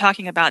well, I'm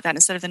talking about that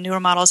instead of the newer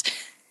models.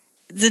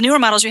 The newer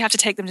models, you have to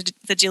take them to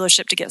the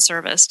dealership to get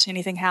serviced.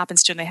 Anything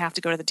happens to them, they have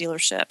to go to the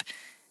dealership.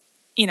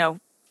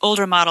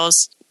 Older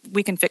models,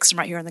 we can fix them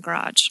right here in the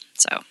garage.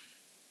 So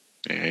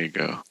there you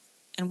go.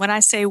 And when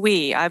I say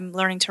I'm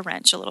learning to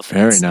wrench a little bit.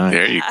 Very nice.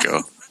 There you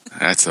go.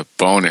 That's a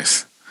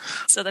bonus.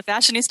 So the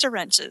fashionista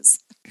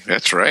wrenches.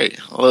 That's right.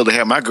 I love to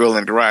have my girl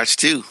in the garage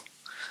too.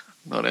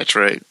 No, that's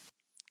right.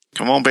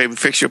 Come on, baby,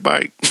 fix your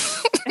bike.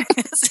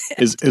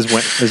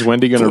 Is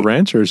Wendy going to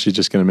wrench, or is she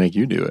just going to make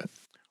you do it?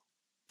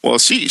 Well,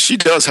 she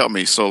does help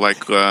me. So,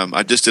 like,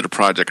 I just did a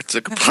project. I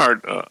took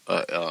apart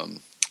a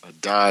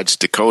Dodge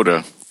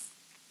Dakota,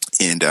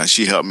 and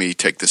she helped me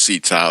take the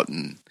seats out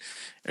and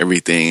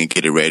everything and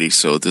get it ready.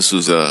 So this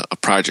was a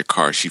project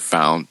car she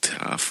found,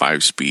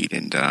 5-speed,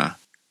 and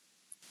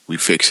we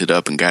fixed it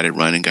up and got it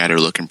running, got her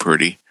looking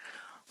pretty.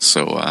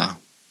 So,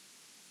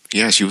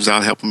 she was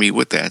out helping me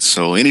with that.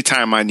 So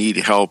anytime I need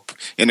help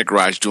in the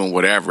garage doing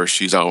whatever,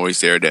 she's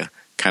always there to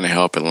kind of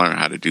help and learn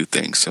how to do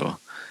things. So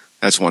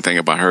that's one thing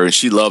about her. And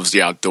she loves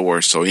the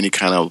outdoors. So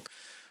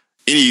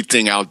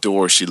anything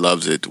outdoors, she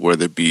loves it,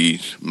 whether it be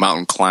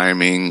mountain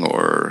climbing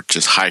or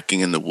just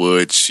hiking in the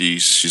woods.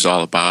 She's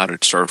all about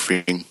it,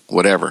 surfing,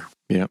 whatever.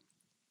 Yeah.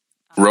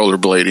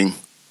 Rollerblading.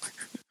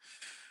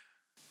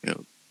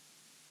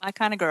 My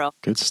kind of girl.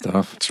 Good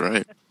stuff. That's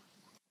right.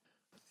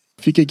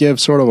 If you could give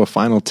sort of a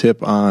final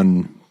tip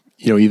on,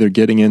 either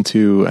getting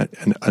into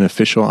an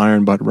official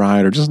iron butt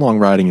ride or just long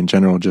riding in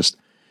general, just,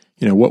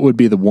 what would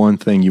be the one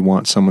thing you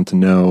want someone to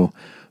know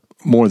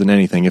more than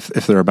anything if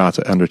they're about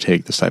to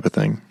undertake this type of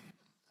thing?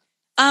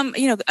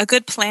 A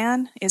good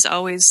plan is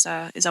always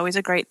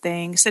a great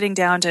thing. Sitting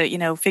down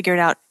to, figure it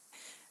out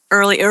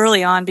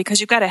early on,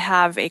 because you've got to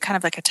have a kind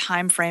of like a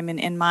time frame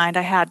in mind.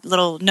 I had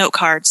little note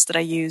cards that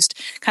I used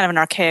kind of an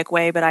archaic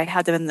way, but I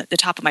had them in the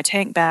top of my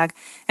tank bag,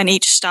 and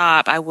each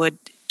stop I would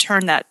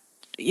turn that,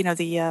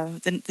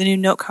 the new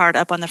note card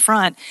up on the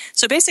front.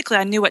 So basically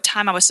I knew what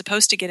time I was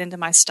supposed to get into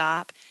my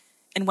stop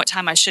and what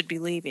time I should be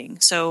leaving.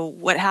 So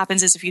what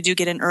happens is if you do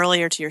get in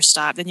earlier to your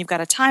stop, then you've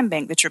got a time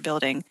bank that you're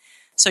building.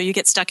 So you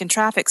get stuck in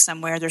traffic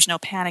somewhere, there's no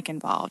panic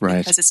involved. Right.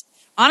 Because it's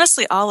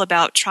honestly all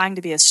about trying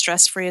to be as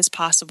stress-free as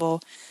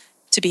possible,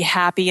 to be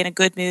happy, in a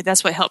good mood.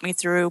 That's what helped me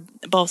through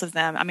both of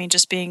them. I mean,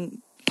 just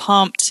being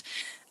pumped,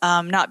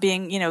 not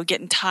being,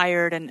 getting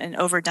tired and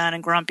overdone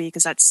and grumpy,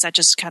 because that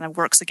just kind of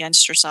works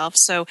against yourself.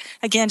 So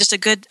again, just a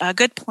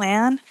good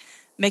plan,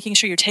 making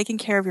sure you're taking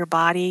care of your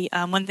body.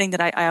 One thing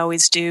that I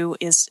always do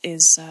is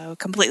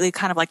completely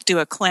kind of like do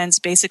a cleanse.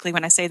 Basically,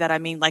 when I say that, I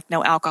mean like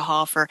no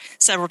alcohol for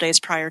several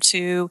days prior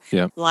to,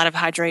 a lot of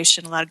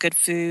hydration, a lot of good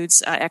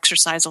foods,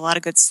 exercise, a lot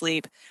of good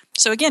sleep.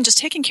 So again, just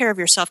taking care of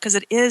yourself, because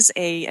it is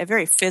a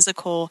very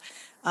physical,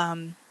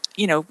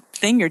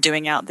 thing you're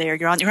doing out there.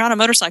 You're on a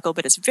motorcycle,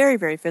 but it's very,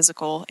 very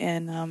physical.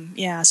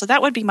 And so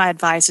that would be my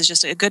advice: is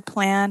just a good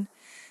plan.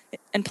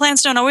 And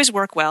plans don't always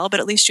work well, but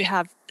at least you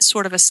have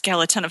sort of a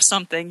skeleton of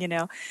something,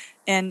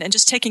 and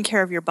just taking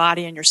care of your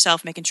body and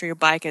yourself, making sure your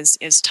bike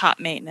is top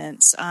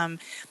maintenance.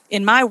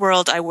 In my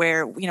world, I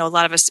wear, a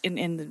lot of us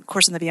in the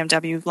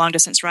BMW long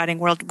distance riding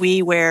world,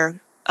 we wear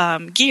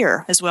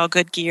gear as well,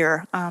 good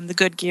gear, the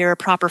good gear,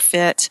 proper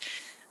fit,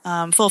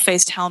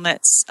 full-faced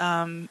helmets.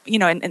 And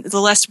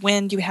the less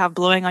wind you have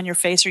blowing on your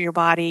face or your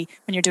body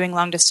when you're doing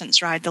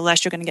long-distance ride, the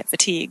less you're going to get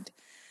fatigued.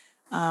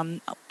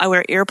 I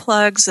wear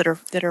earplugs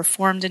that are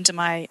formed into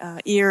my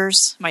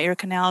ears. My ear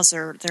canals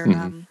are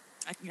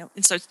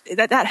and so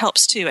that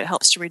helps too. It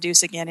helps to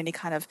reduce again any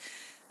kind of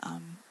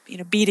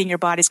beating your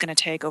body's going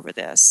to take over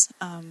this.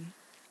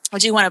 I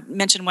do want to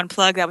mention one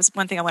plug. That was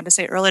one thing I wanted to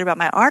say earlier about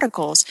my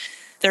articles.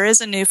 There is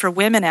a new, for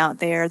women out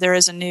there, there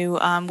is a new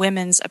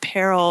women's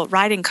apparel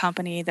riding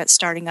company that's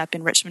starting up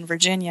in Richmond,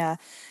 Virginia,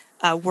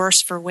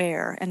 Worse for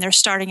Wear. And they're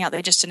starting out,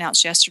 they just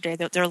announced yesterday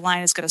that their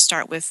line is going to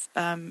start with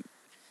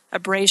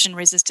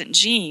abrasion-resistant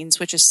jeans,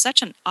 which is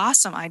such an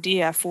awesome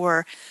idea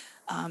for,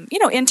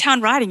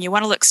 in-town riding. You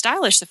want to look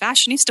stylish. The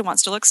fashionista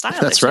wants to look stylish.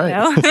 That's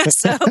right.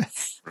 So,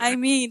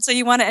 so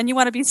you want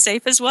to be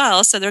safe as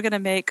well. So they're going to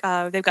make.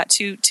 They've got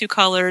two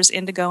colors,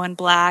 indigo and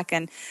black,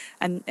 and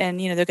they're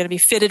going to be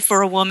fitted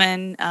for a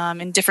woman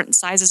in different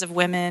sizes of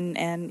women,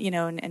 and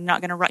and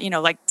not going to run.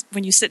 Like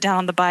when you sit down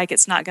on the bike,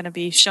 it's not going to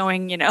be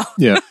showing.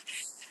 Yeah.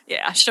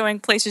 Yeah, showing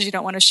places you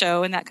don't want to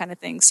show and that kind of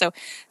thing. So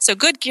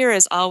good gear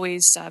is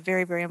always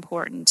very, very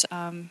important.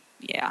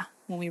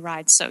 When we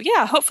ride. So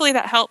hopefully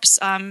that helps.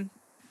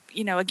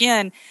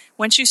 Again,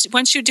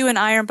 once you do an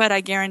iron butt,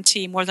 I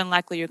guarantee more than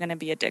likely you're going to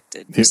be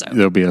addicted. So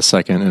there'll be a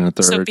second and a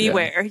third. So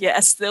beware. Yeah.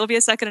 Yes, there'll be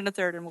a second and a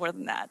third, and more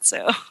than that.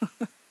 So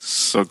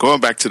going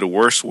back to the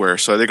worst wear,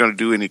 so are they going to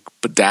do any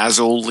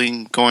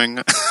bedazzling going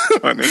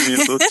on any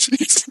of those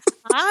jeans?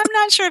 I'm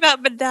not sure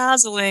about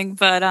bedazzling,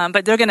 but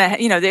they're gonna,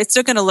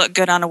 they're gonna look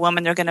good on a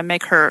woman. They're gonna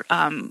make her,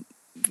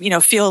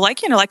 feel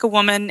like like a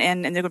woman,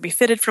 and they're gonna be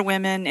fitted for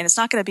women, and it's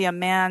not gonna be a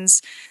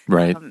man's,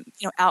 right,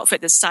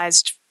 outfit that's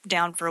sized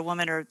down for a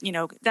woman, or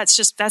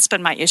that's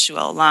been my issue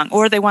all along.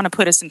 Or they want to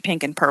put us in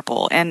pink and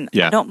purple, and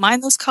I don't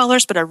mind those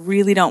colors, but I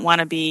really don't want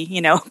to be,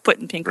 put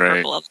in pink and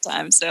purple all the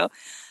time. So.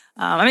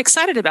 I'm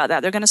excited about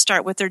that. They're going to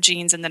start with their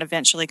jeans and then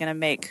eventually going to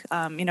make,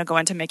 go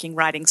into making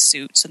riding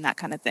suits and that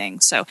kind of thing.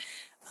 So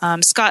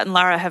Scott and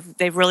Lara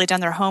they've really done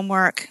their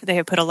homework. They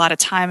have put a lot of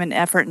time and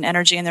effort and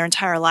energy in their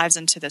entire lives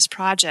into this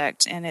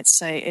project. And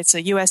it's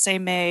a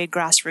USA-made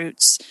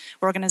grassroots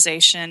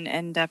organization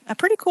and a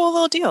pretty cool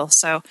little deal.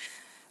 So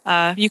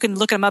you can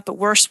look them up at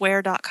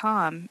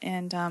worsewear.com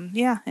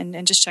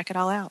and just check it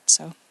all out.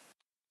 So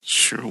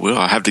sure will.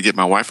 I'll have to get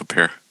my wife a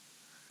pair.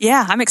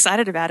 Yeah, I'm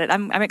excited about it.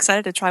 I'm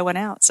excited to try one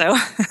out. So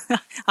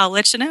I'll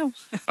let you know.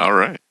 All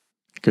right.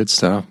 Good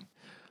stuff.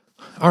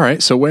 All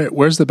right. So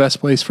where's the best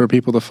place for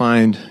people to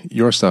find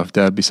your stuff,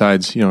 Deb?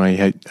 Besides, I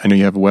know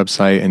you have a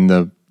website, and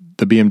the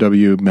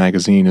BMW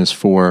magazine is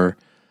for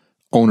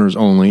owners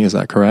only. Is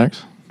that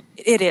correct?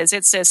 It is.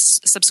 It's a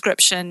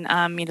subscription,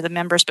 the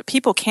members, but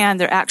people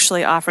they're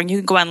actually offering, you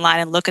can go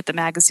online and look at the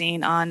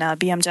magazine on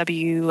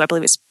BMW, I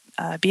believe it's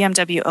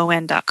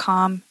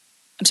BMWON.com.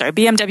 I'm sorry,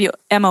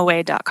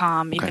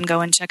 BMWMOA.com. You can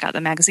go and check out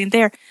the magazine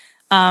there.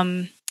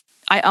 I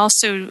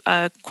also,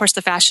 of course,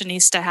 The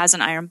Fashionista has an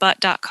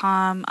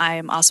ironbutt.com. I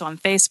am also on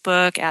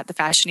Facebook at The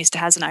Fashionista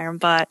has an iron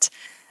butt.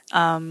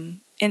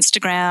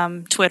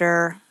 Instagram,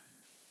 Twitter.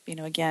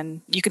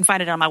 Again, you can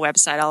find it on my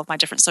website, all of my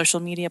different social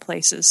media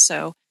places.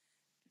 So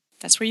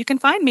that's where you can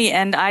find me.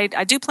 And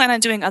I do plan on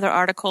doing other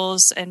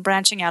articles and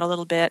branching out a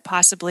little bit.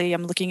 Possibly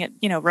I'm looking at,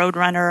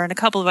 Roadrunner and a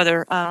couple of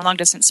other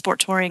long-distance sport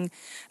touring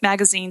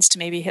magazines to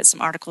maybe hit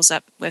some articles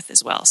up with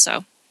as well.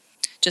 So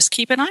just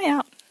keep an eye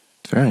out.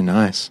 Very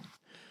nice.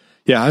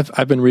 Yeah,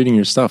 I've been reading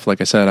your stuff. Like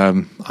I said,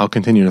 I'll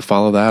continue to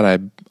follow that.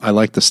 I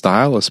like the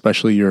style,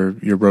 especially your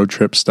road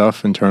trip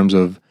stuff in terms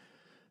of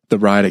the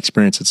ride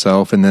experience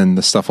itself and then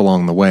the stuff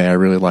along the way. I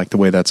really like the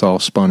way that's all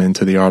spun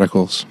into the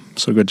articles.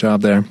 So good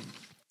job there.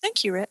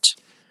 Thank you, Rich.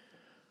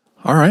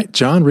 All right,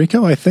 John,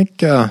 Rico, I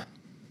think I'm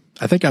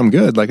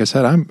good. Like I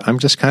said, I'm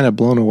just kind of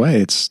blown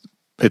away. It's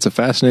a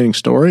fascinating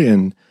story,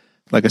 and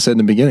like I said in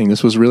the beginning,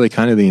 this was really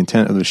kind of the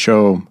intent of the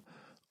show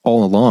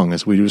all along,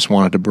 is we just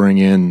wanted to bring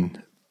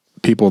in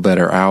people that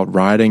are out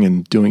riding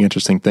and doing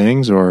interesting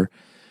things, or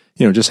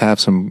just have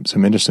some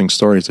interesting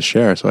stories to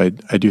share. So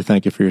I do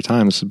thank you for your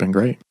time. This has been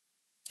great.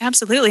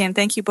 Absolutely, and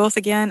thank you both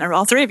again, or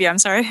all three of you, I'm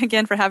sorry,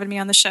 again for having me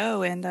on the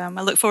show, and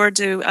I look forward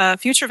to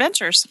future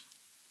ventures.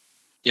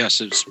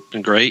 Yes, it's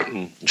been great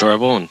and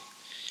enjoyable, and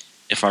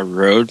if I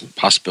rode,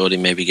 possibility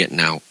maybe getting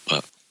out,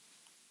 but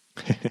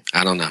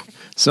I don't know.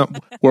 So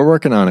we're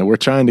working on it. We're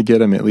trying to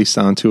get him at least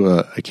onto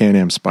a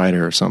Can-Am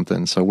Spider or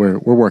something, so we're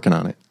working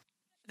on it.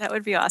 That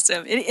would be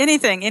awesome.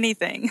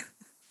 Anything.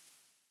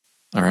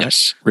 All right.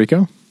 Yes.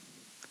 Rico?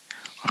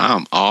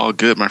 I'm all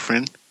good, my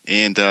friend.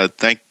 And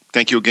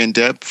thank you again,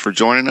 Deb, for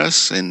joining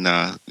us and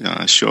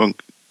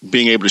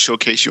being able to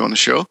showcase you on the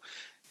show.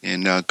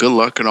 And good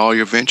luck in all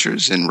your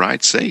ventures and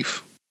ride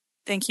safe.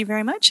 Thank you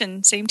very much,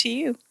 and same to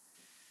you.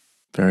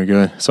 Very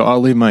good. So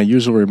I'll leave my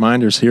usual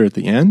reminders here at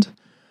the end.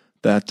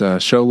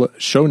 That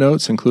show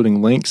notes,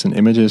 including links and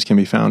images, can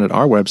be found at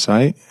our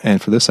website.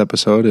 And for this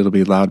episode, it'll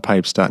be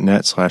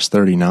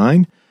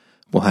loudpipes.net/39.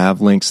 We'll have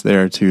links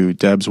there to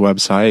Deb's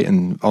website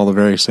and all the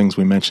various things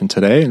we mentioned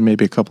today, and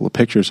maybe a couple of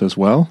pictures as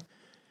well.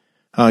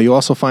 You'll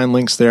also find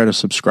links there to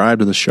subscribe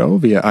to the show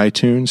via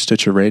iTunes,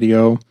 Stitcher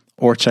Radio,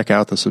 or check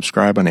out the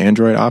subscribe on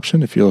Android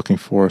option if you're looking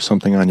for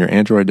something on your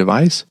Android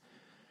device.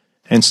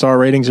 And star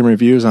ratings and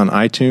reviews on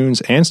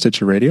iTunes and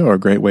Stitcher Radio are a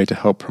great way to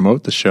help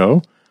promote the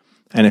show.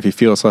 And if you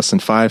feel it's less than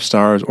 5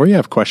 stars or you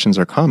have questions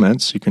or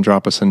comments, you can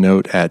drop us a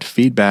note at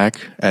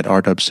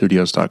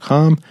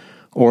feedback@rdubstudios.com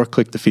or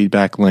click the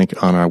feedback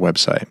link on our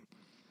website.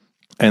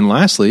 And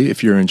lastly,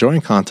 if you're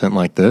enjoying content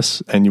like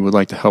this and you would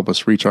like to help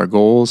us reach our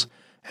goals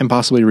and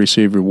possibly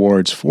receive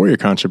rewards for your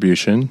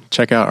contribution,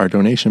 check out our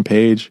donation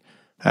page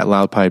at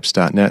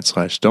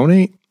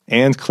loudpipes.net/donate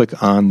and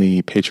click on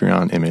the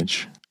Patreon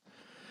image.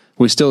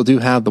 We still do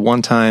have the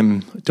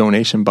one-time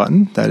donation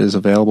button that is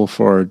available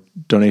for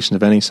donations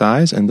of any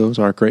size, and those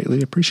are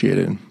greatly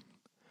appreciated.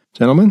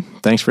 Gentlemen,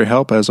 thanks for your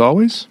help as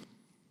always.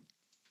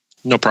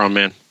 No problem,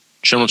 man.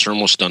 Shipments are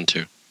almost done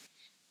too.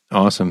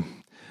 Awesome.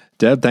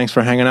 Deb, thanks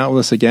for hanging out with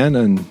us again,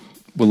 and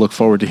we'll look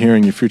forward to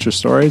hearing your future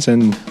stories,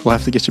 and we'll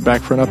have to get you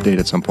back for an update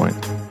at some point.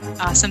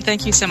 Awesome.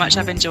 Thank you so much.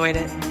 I've enjoyed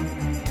it.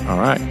 All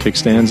right.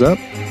 Kickstands up.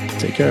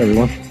 Take care,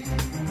 everyone.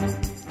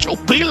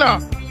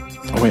 Chopila!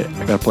 Oh, wait.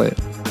 I got to play it.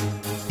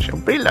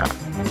 Chopila!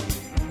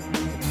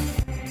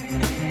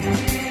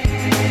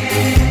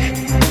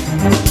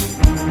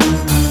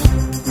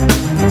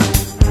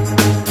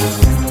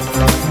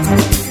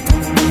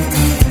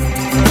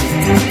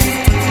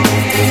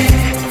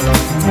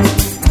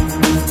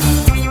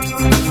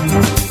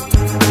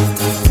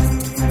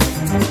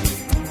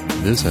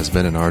 This has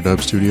been an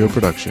RDub Studio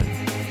production.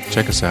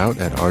 Check us out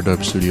at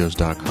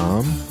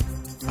rdubstudios.com,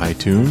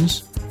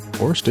 iTunes,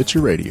 or Stitcher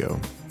Radio.